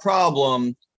 billion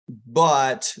problem,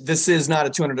 but this is not a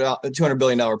 $200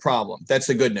 billion problem. That's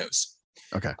the good news.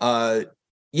 Okay.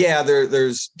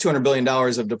 There's $200 billion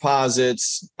of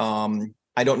deposits.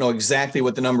 I don't know exactly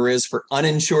what the number is for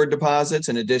uninsured deposits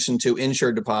in addition to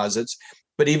insured deposits.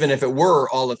 But even if it were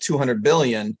all of 200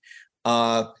 billion,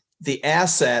 the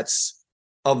assets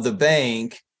of the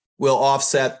bank will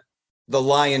offset the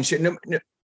lion's share.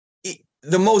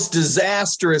 The most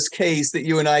disastrous case that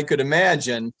you and I could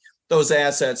imagine, those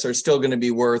assets are still going to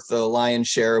be worth the lion's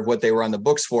share of what they were on the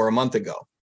books for a month ago.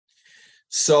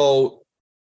 So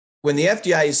when the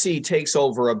FDIC takes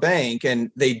over a bank, and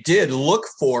they did look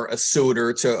for a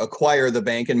suitor to acquire the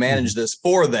bank and manage this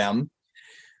for them,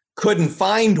 couldn't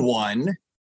find one,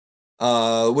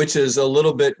 which is a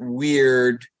little bit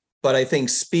weird, but I think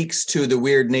speaks to the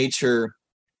weird nature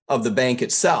of the bank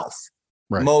itself.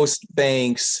 Right. Most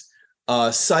banks,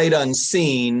 sight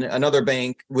unseen, another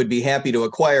bank would be happy to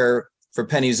acquire for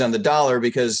pennies on the dollar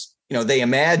because, they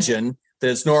imagine that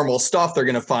it's normal stuff they're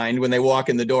going to find when they walk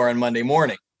in the door on Monday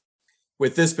morning.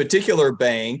 With this particular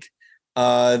bank,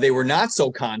 they were not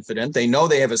so confident. They know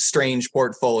they have a strange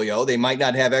portfolio. They might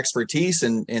not have expertise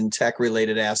in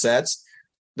tech-related assets.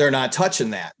 They're not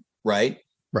touching that, right?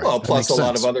 Well, plus a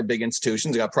lot of other big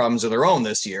institutions got problems of their own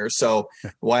this year. So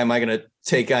why am I going to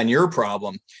take on your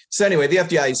problem? So anyway, the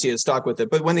FDIC is stuck with it.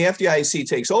 But when the FDIC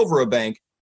takes over a bank,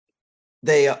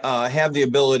 they have the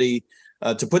ability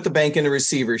to put the bank into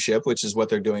receivership, which is what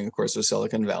they're doing, of course, with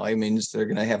Silicon Valley. It means they're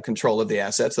going to have control of the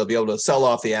assets. They'll be able to sell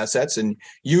off the assets and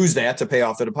use that to pay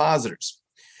off the depositors.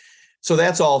 So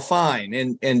that's all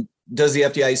fine. And does the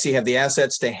FDIC have the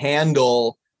assets to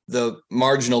handle the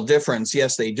marginal difference?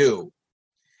 Yes, they do.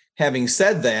 Having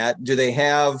said that, do they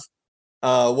have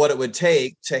what it would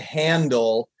take to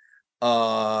handle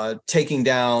taking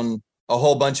down a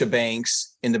whole bunch of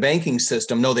banks in the banking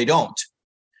system? No, they don't.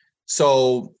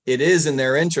 So it is in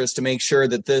their interest to make sure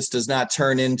that this does not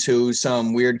turn into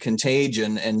some weird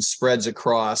contagion and spreads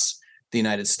across the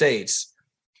United States.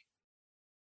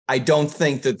 I don't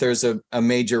think that there's a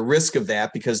major risk of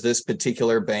that because this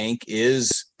particular bank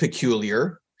is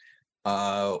peculiar.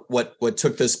 What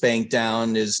took this bank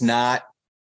down is not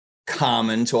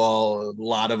common to a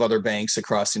lot of other banks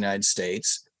across the United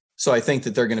States. So I think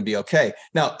that they're going to be okay.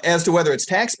 Now, as to whether it's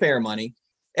taxpayer money,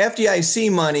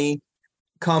 FDIC money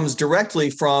comes directly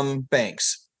from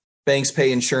banks. Banks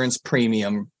pay insurance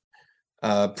premia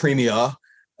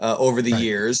over the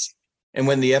years. And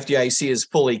when the FDIC is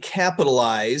fully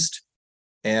capitalized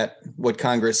at what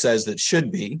Congress says that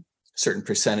should be, a certain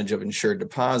percentage of insured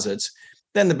deposits,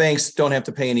 then the banks don't have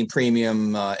to pay any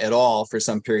premium at all for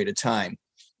some period of time.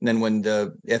 And then when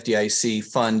the FDIC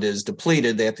fund is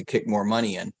depleted, they have to kick more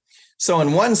money in. So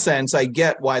in one sense, I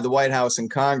get why the White House and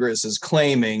Congress is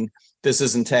claiming this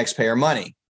isn't taxpayer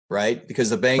money, right?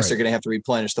 Because the banks are going to have to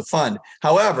replenish the fund.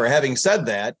 However, having said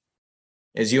that,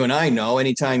 as you and I know,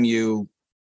 anytime you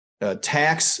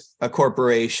tax a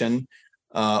corporation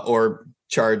or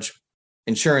charge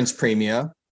insurance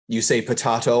premia, you say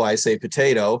potato, I say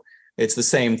potato, it's the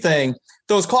same thing.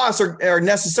 Those costs are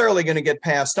necessarily going to get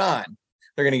passed on.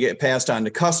 They're going to get passed on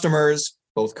to customers,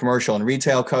 both commercial and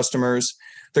retail customers.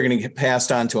 They're going to get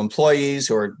passed on to employees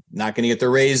who are not going to get the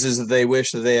raises that they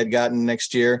wish that they had gotten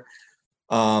next year.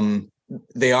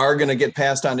 They are going to get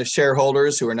passed on to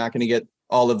shareholders who are not going to get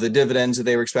all of the dividends that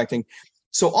they were expecting.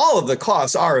 So all of the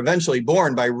costs are eventually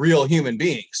borne by real human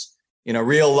beings,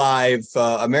 real live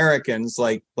Americans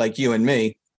like you and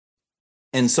me.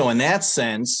 And so in that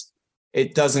sense,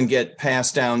 it doesn't get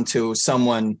passed down to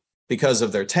someone because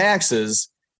of their taxes,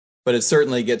 but it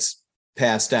certainly gets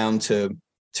passed down to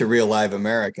real live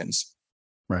Americans.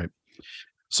 Right.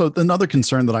 So another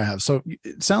concern that I have, so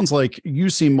it sounds like you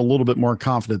seem a little bit more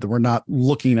confident that we're not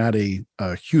looking at a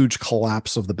huge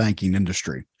collapse of the banking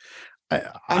industry.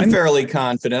 I'm fairly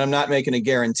confident. I'm not making a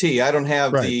guarantee. I don't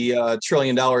have the $1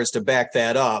 trillion to back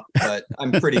that up, but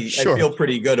I'm pretty, Sure. I feel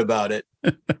pretty good about it.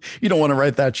 You don't want to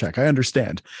write that check. I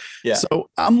understand. Yeah. So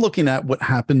I'm looking at what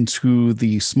happened to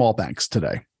the small banks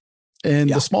today.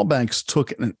 And the small banks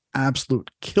took an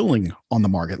absolute killing on the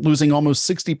market, losing almost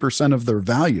 60% of their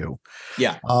value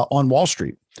on Wall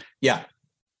Street. Yeah.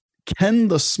 Can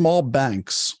the small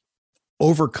banks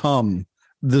overcome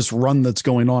this run that's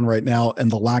going on right now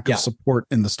and the lack of support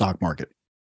in the stock market?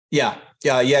 Yeah,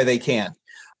 they can.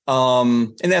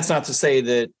 And that's not to say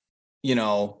that,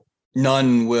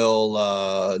 none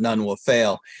will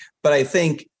fail, but I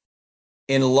think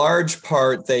in large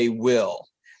part they will.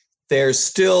 They're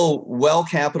still well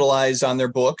capitalized on their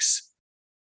books,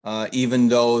 even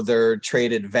though their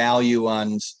traded value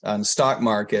on stock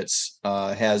markets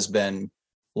has been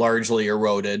largely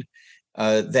eroded.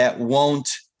 That won't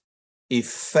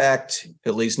affect,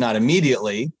 at least not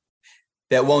immediately,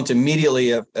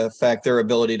 affect their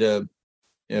ability to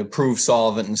prove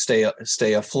solvent and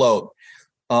stay afloat.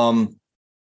 The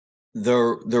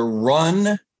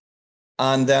run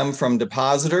on them from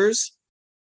depositors,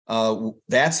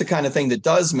 that's the kind of thing that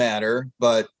does matter.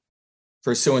 But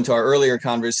pursuant to our earlier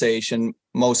conversation,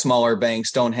 most smaller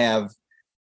banks don't have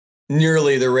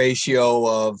nearly the ratio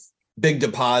of big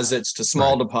deposits to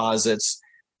small deposits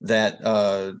that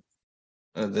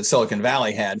Silicon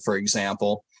Valley had, for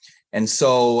example. And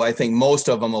so I think most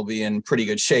of them will be in pretty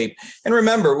good shape. And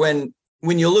remember, when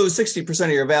you lose 60%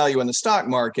 of your value in the stock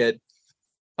market,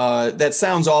 that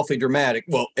sounds awfully dramatic.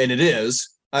 Well, and it is.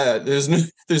 There's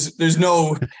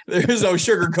no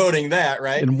sugarcoating that,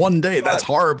 right? In one day, that's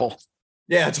horrible.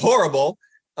 Yeah, it's horrible.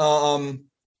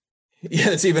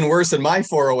 It's even worse than my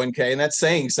 401k, and that's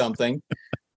saying something.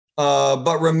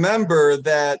 But remember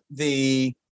that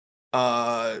the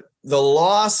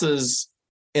losses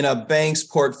in a bank's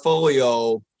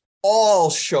portfolio all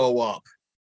show up.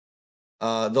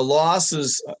 The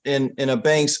losses in a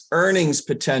bank's earnings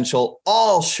potential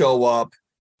all show up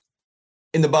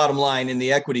in the bottom line in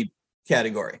the equity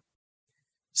category.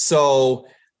 So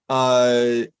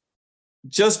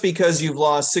just because you've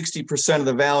lost 60% of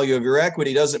the value of your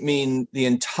equity doesn't mean the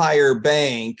entire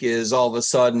bank is all of a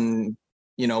sudden,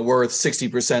 worth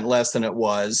 60% less than it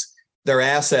was. Their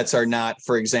assets are not,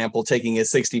 for example, taking a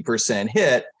 60%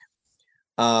 hit.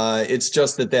 It's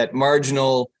just that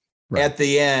marginal at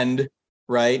the end,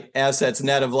 assets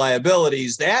net of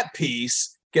liabilities, that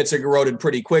piece gets eroded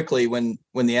pretty quickly when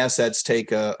the assets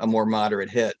take a more moderate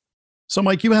hit. So,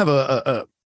 Mike, you have a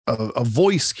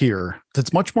voice here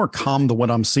that's much more calm than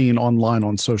what I'm seeing online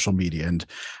on social media. And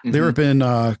there have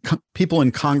been people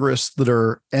in Congress that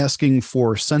are asking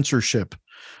for censorship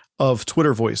of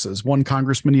Twitter voices. One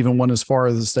congressman even went as far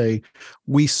as to say,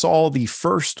 we saw the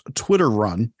first Twitter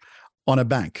run on a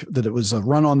bank, that it was a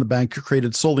run on the bank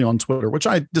created solely on Twitter, which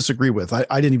I disagree with. I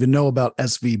didn't even know about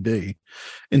SVB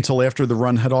until after the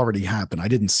run had already happened. I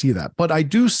didn't see that. But I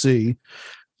do see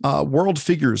world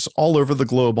figures all over the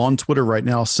globe on Twitter right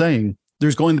now saying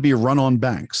there's going to be a run on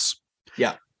banks.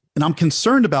 Yeah. And I'm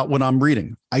concerned about what I'm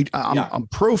reading. I'm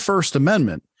pro First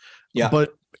Amendment, Yeah.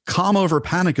 But calm over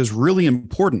panic is really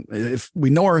important. If we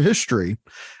know our history,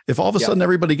 if all of a sudden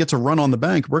everybody gets a run on the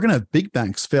bank, we're going to have big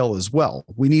banks fail as well.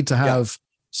 We need to have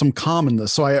some calm in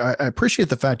this. So I appreciate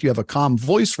the fact you have a calm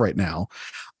voice right now.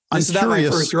 This is not my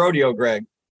first rodeo, Greg.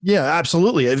 Yeah,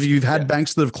 absolutely. If you've had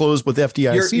banks that have closed with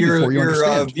FDIC before, you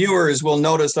understand. Your viewers will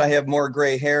notice I have more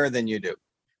gray hair than you do.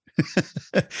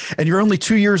 And you're only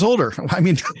 2 years older. I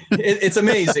mean, it's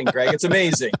amazing, Greg. It's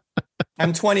amazing.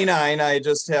 I'm 29. I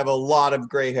just have a lot of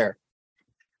gray hair.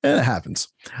 It happens.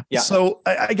 Yeah. So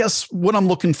I guess what I'm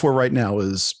looking for right now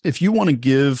is if you want to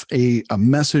give a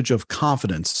message of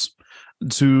confidence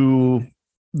to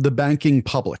the banking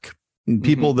public,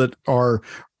 people that are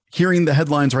hearing the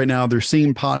headlines right now, they're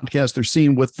seeing podcasts, they're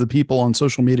seeing what the people on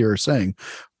social media are saying.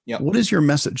 What is your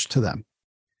message to them?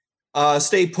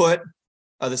 Stay put.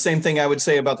 The same thing I would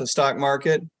say about the stock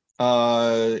market.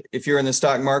 If you're in the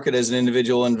stock market as an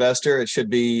individual investor, it should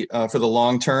be for the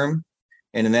long term.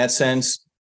 And in that sense,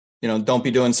 don't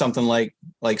be doing something like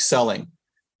selling.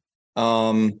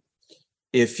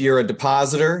 If you're a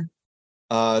depositor,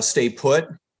 stay put.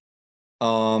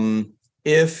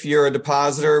 If you're a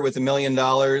depositor with $1 million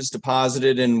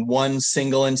deposited in one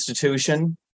single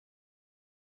institution,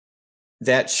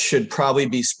 that should probably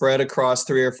be spread across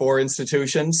 3 or 4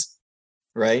 institutions,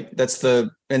 right? That's and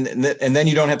then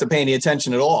you don't have to pay any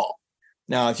attention at all.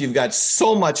 Now, if you've got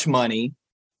so much money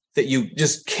that you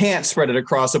just can't spread it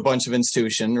across a bunch of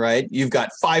institutions, right? You've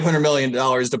got $500 million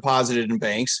deposited in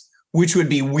banks, which would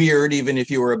be weird even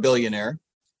if you were a billionaire.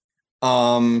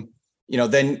 Then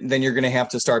you're going to have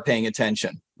to start paying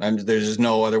attention. There's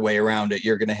no other way around it.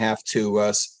 You're going to have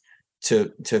to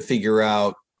figure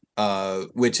out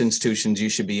which institutions you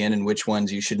should be in and which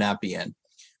ones you should not be in.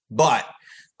 But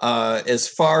as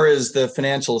far as the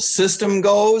financial system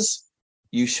goes,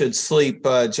 you should sleep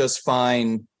just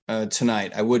fine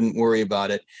tonight. I wouldn't worry about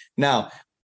it. Now,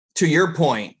 to your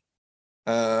point,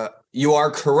 you are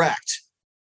correct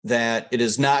that it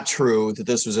is not true that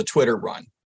this was a Twitter run.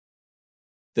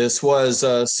 This was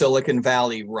a Silicon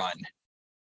Valley run.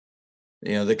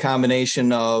 The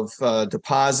combination of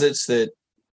deposits that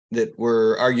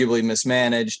were arguably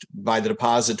mismanaged by the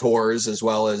depositors as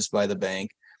well as by the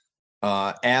bank,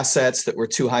 assets that were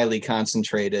too highly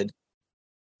concentrated,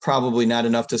 probably not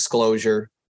enough disclosure,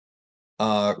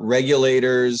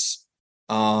 regulators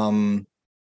doing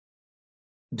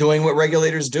what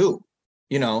regulators do.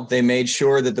 They made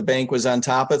sure that the bank was on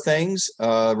top of things.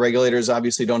 Regulators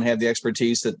obviously don't have the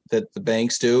expertise that the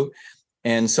banks do.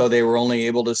 And so they were only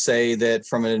able to say that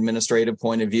from an administrative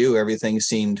point of view, everything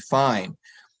seemed fine.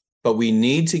 But we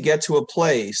need to get to a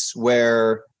place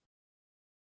where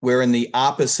we're in the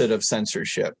opposite of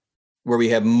censorship, where we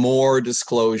have more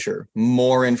disclosure,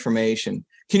 more information.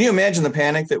 Can you imagine the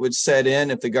panic that would set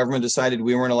in if the government decided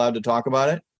we weren't allowed to talk about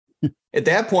it? At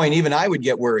that point, even I would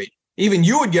get worried. Even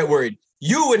you would get worried.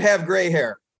 You would have gray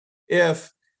hair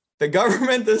if the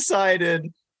government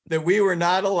decided that we were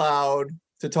not allowed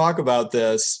to talk about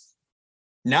this.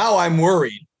 Now I'm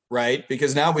worried, right?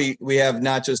 Because now we have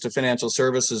not just a financial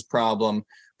services problem,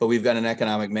 but we've got an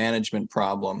economic management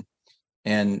problem.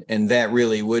 And that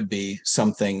really would be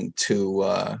something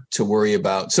to worry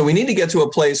about. So we need to get to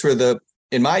a place where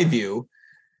in my view,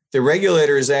 the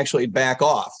regulators actually back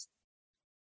off.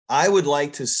 I would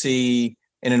like to see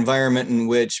an environment in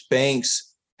which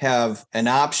banks have an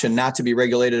option not to be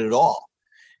regulated at all.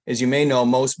 As you may know,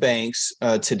 most banks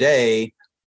today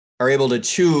are able to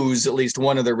choose at least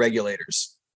one of their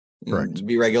regulators. Correct. To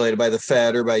be regulated by the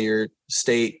Fed or by your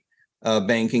state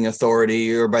banking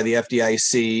authority or by the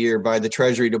FDIC or by the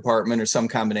Treasury Department or some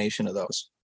combination of those.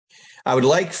 I would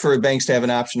like for banks to have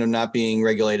an option of not being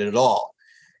regulated at all,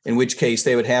 in which case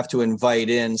they would have to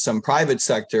invite in some private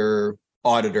sector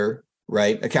auditor,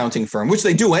 right, accounting firm, which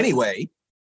they do anyway,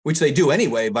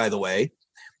 by the way,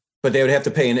 but they would have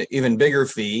to pay an even bigger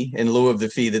fee in lieu of the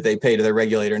fee that they pay to their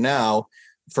regulator now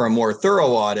for a more thorough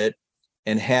audit,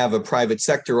 and have a private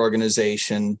sector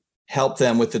organization help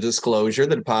them with the disclosure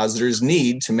the depositors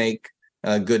need to make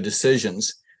good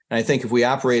decisions. And I think if we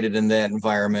operated in that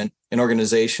environment, an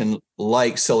organization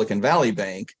like Silicon Valley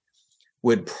Bank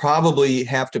would probably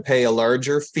have to pay a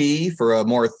larger fee for a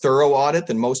more thorough audit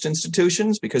than most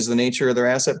institutions because of the nature of their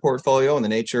asset portfolio and the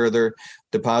nature of their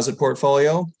deposit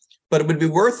portfolio. But it would be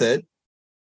worth it.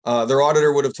 Their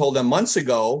auditor would have told them months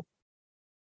ago,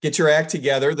 get your act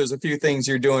together. There's a few things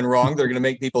you're doing wrong. They're going to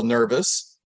make people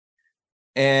nervous.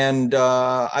 And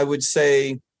I would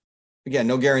say, again,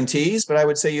 no guarantees, but I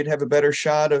would say you'd have a better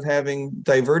shot of having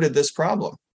diverted this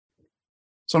problem.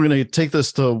 So I'm going to take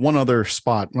this to one other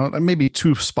spot, well, maybe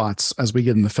two spots as we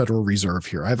get in the Federal Reserve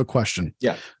here. I have a question.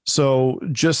 Yeah. So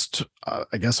just,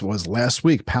 I guess it was last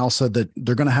week, Powell said that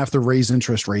they're going to have to raise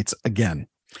interest rates again.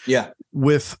 Yeah.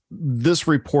 With this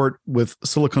report with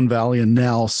Silicon Valley and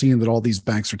now seeing that all these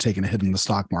banks are taking a hit in the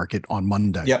stock market on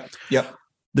Monday. Yep.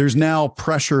 There's now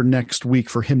pressure next week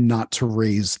for him not to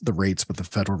raise the rates with the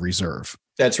Federal Reserve.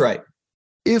 That's right.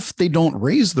 If they don't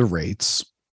raise the rates,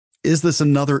 is this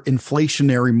another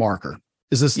inflationary marker?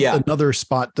 Is this another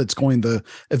spot that's going to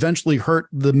eventually hurt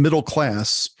the middle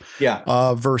class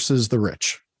versus the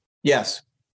rich? Yes.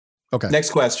 Okay. Next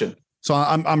question. So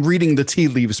I'm reading the tea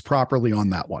leaves properly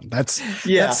on that one. That's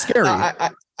scary.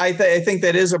 I think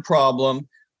that is a problem.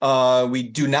 We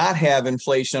do not have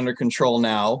inflation under control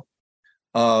now,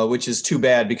 which is too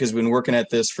bad because we've been working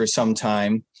at this for some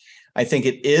time. I think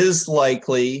it is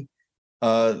likely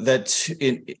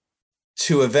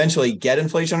to eventually get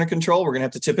inflation under control, we're going to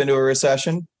have to tip into a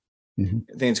recession. Mm-hmm.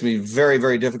 I think it's going to be very,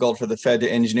 very difficult for the Fed to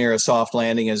engineer a soft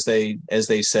landing, as they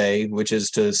say, which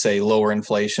is to say lower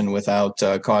inflation without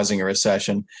causing a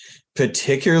recession.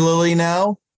 Particularly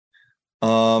now,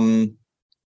 for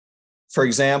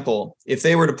example, if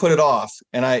they were to put it off,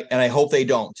 and I hope they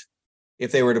don't,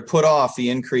 if they were to put off the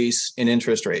increase in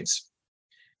interest rates,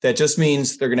 that just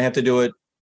means they're going to have to do it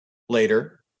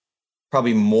later,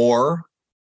 probably more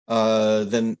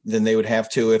than they would have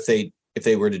to if they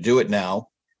were to do it now.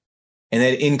 And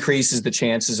that increases the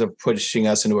chances of pushing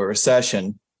us into a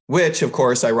recession, which, of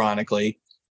course, ironically,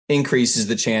 increases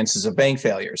the chances of bank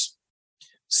failures.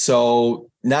 So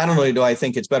not only do I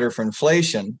think it's better for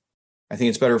inflation, I think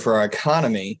it's better for our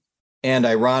economy, and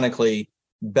ironically,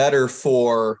 better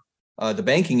for the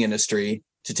banking industry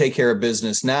to take care of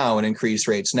business now and increase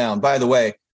rates now. And by the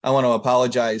way, I want to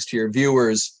apologize to your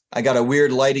viewers. I got a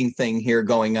weird lighting thing here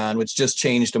going on, which just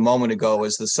changed a moment ago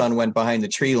as the sun went behind the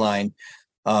tree line.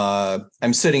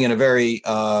 I'm sitting in a very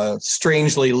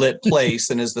strangely lit place,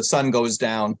 and as the sun goes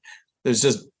down, there's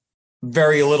just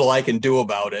very little I can do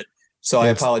about it. So I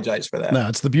apologize for that. No,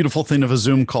 it's the beautiful thing of a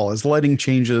Zoom call. As lighting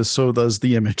changes, so does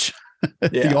the image. The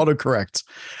autocorrect.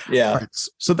 Yeah. Right.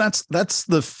 So that's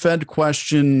the Fed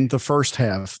question, the first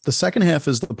half. The second half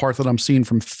is the part that I'm seeing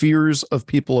from fears of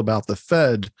people about the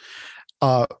Fed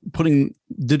putting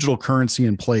digital currency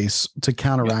in place to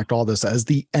counteract all this as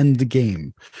the end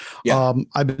game.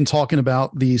 I've been talking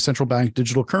about the central bank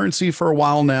digital currency for a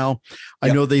while now.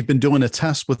 I know they've been doing a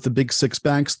test with the big 6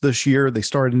 banks this year. They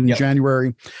started in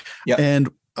January. And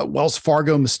Wells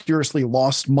Fargo mysteriously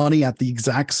lost money at the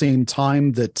exact same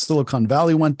time that Silicon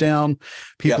Valley went down.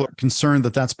 People are concerned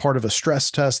that that's part of a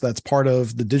stress test. That's part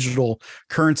of the digital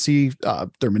currency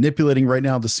they're manipulating right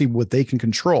now to see what they can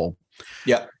control.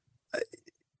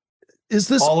 Is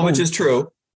this all of which is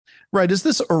true? Right. Is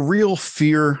this a real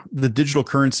fear the digital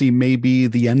currency may be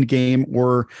the end game,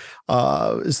 or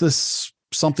is this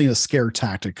something, a scare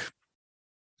tactic?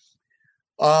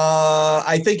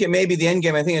 I think it may be the end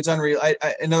game. I think it's unreal.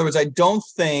 In other words, I don't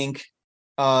think.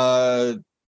 Look,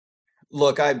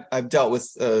 I've dealt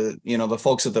with the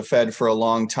folks at the Fed for a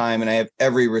long time, and I have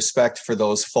every respect for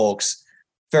those folks.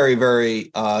 Very,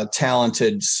 very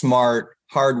talented, smart,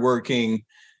 hardworking,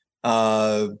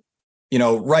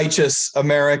 righteous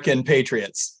American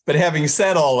patriots. But having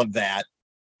said all of that,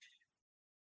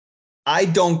 I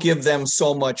don't give them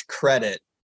so much credit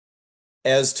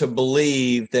as to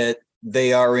believe that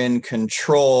they are in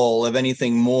control of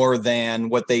anything more than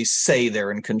what they say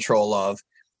they're in control of.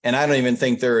 And I don't even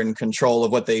think they're in control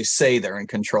of what they say they're in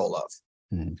control of.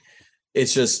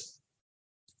 It's just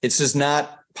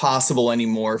not possible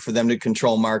anymore for them to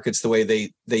control markets the way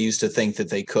they used to think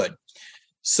that they could.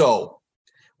 So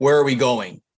where are we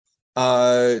going?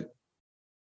 I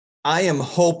am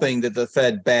hoping that the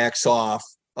Fed backs off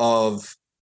of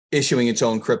issuing its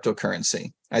own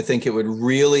cryptocurrency. I think it would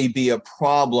really be a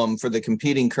problem for the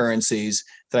competing currencies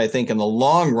that I think in the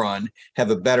long run have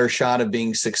a better shot of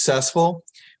being successful,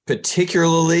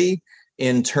 particularly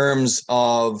in terms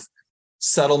of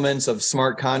settlements of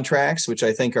smart contracts, which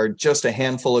I think are just a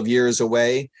handful of years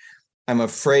away. I'm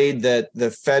afraid that the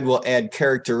Fed will add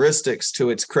characteristics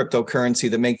to its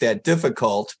cryptocurrency that make that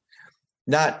difficult,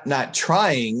 not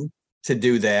trying to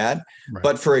do that,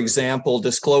 but for example,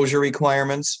 disclosure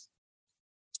requirements,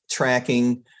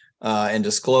 tracking and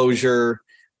disclosure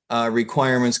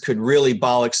requirements could really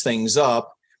bollocks things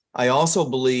up. I also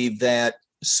believe that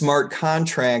smart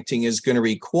contracting is going to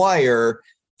require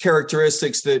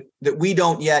characteristics that we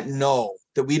don't yet know,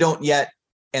 that we don't yet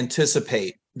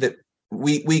anticipate, that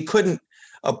we couldn't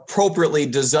appropriately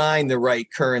design the right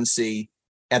currency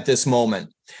at this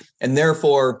moment. And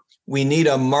therefore, we need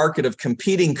a market of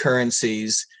competing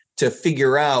currencies to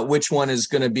figure out which one is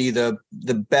going to be the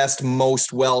best,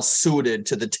 most well suited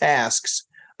to the tasks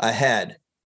ahead.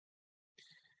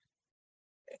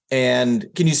 And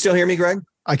can you still hear me, Greg?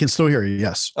 I can still hear you.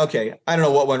 Yes. Okay. I don't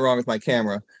know what went wrong with my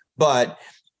camera, but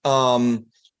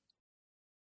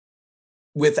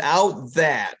without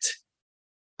that,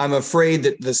 I'm afraid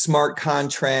that the smart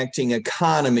contracting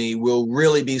economy will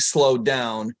really be slowed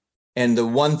down. And the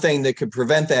one thing that could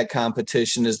prevent that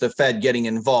competition is the Fed getting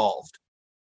involved.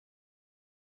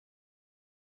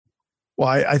 Well,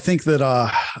 I think that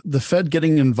the Fed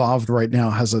getting involved right now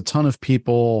has a ton of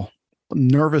people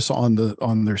nervous on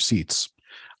their seats.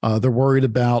 They're worried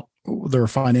about their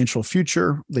financial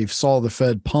future. They've saw the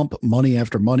Fed pump money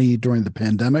after money during the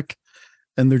pandemic,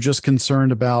 and they're just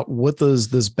concerned about what does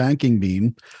this banking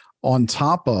mean on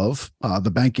top of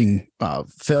the banking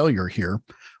failure here,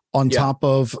 on top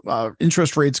of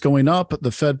interest rates going up,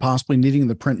 the Fed possibly needing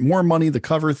to print more money to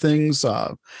cover things.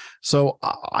 So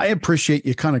I appreciate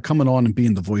you kind of coming on and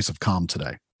being the voice of calm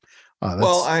today.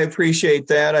 Well, I appreciate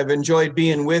that. I've enjoyed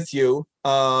being with you.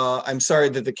 I'm sorry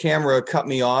that the camera cut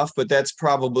me off, but that's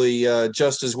probably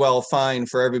just as well fine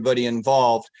for everybody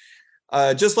involved.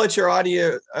 Just let your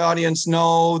audience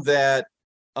know that,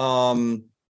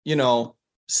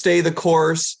 stay the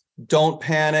course, don't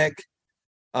panic.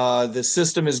 The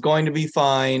system is going to be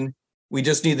fine. We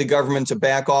just need the government to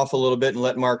back off a little bit and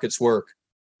let markets work.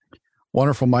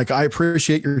 Wonderful, Mike. I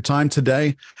appreciate your time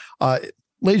today.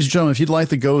 Ladies and gentlemen, if you'd like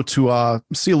to go to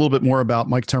see a little bit more about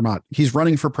Mike Maat, he's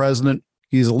running for president.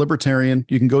 He's a libertarian.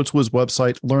 You can go to his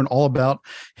website, learn all about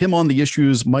him on the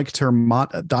issues,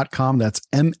 MikeTermaat.com. That's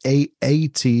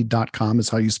MAAT.com is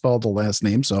how you spell the last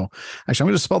name. So actually, I'm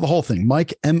going to spell the whole thing.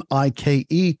 Mike,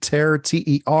 M-I-K-E,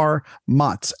 T-E-R,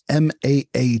 Maat,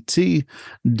 MAAT.com.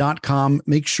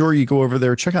 Make sure you go over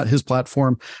there, check out his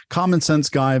platform. Common sense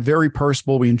guy, very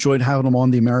personable. We enjoyed having him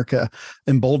on the America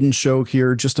Emboldened show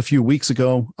here just a few weeks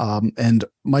ago. And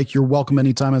Mike, you're welcome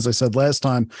anytime, as I said last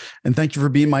time. And thank you for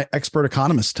being my expert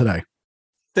economist today.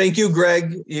 Thank you,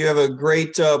 Greg. You have a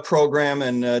great program,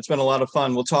 and it's been a lot of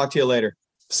fun. We'll talk to you later.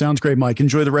 Sounds great, Mike.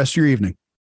 Enjoy the rest of your evening.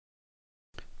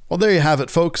 Well, there you have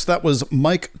it, folks. That was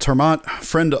Mike Maat,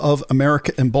 friend of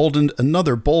America Emboldened,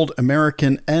 another bold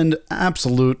American, and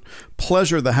absolute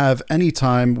pleasure to have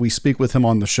anytime we speak with him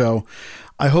on the show.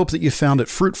 I hope that you found it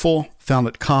fruitful, found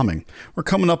it calming. We're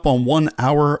coming up on 1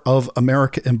 hour of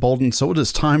America Emboldened, so it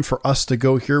is time for us to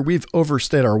go here. We've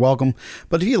overstayed our welcome,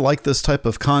 but if you like this type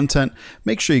of content,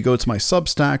 make sure you go to my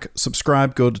Substack,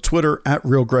 subscribe, go to Twitter at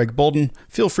Real Greg Boulden.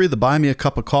 Feel free to buy me a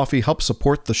cup of coffee, help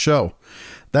support the show.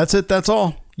 That's it. That's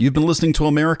all. You've been listening to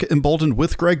America Emboldened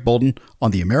with Greg Boulden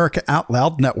on the America Out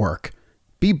Loud Network.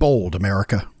 Be bold,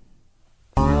 America.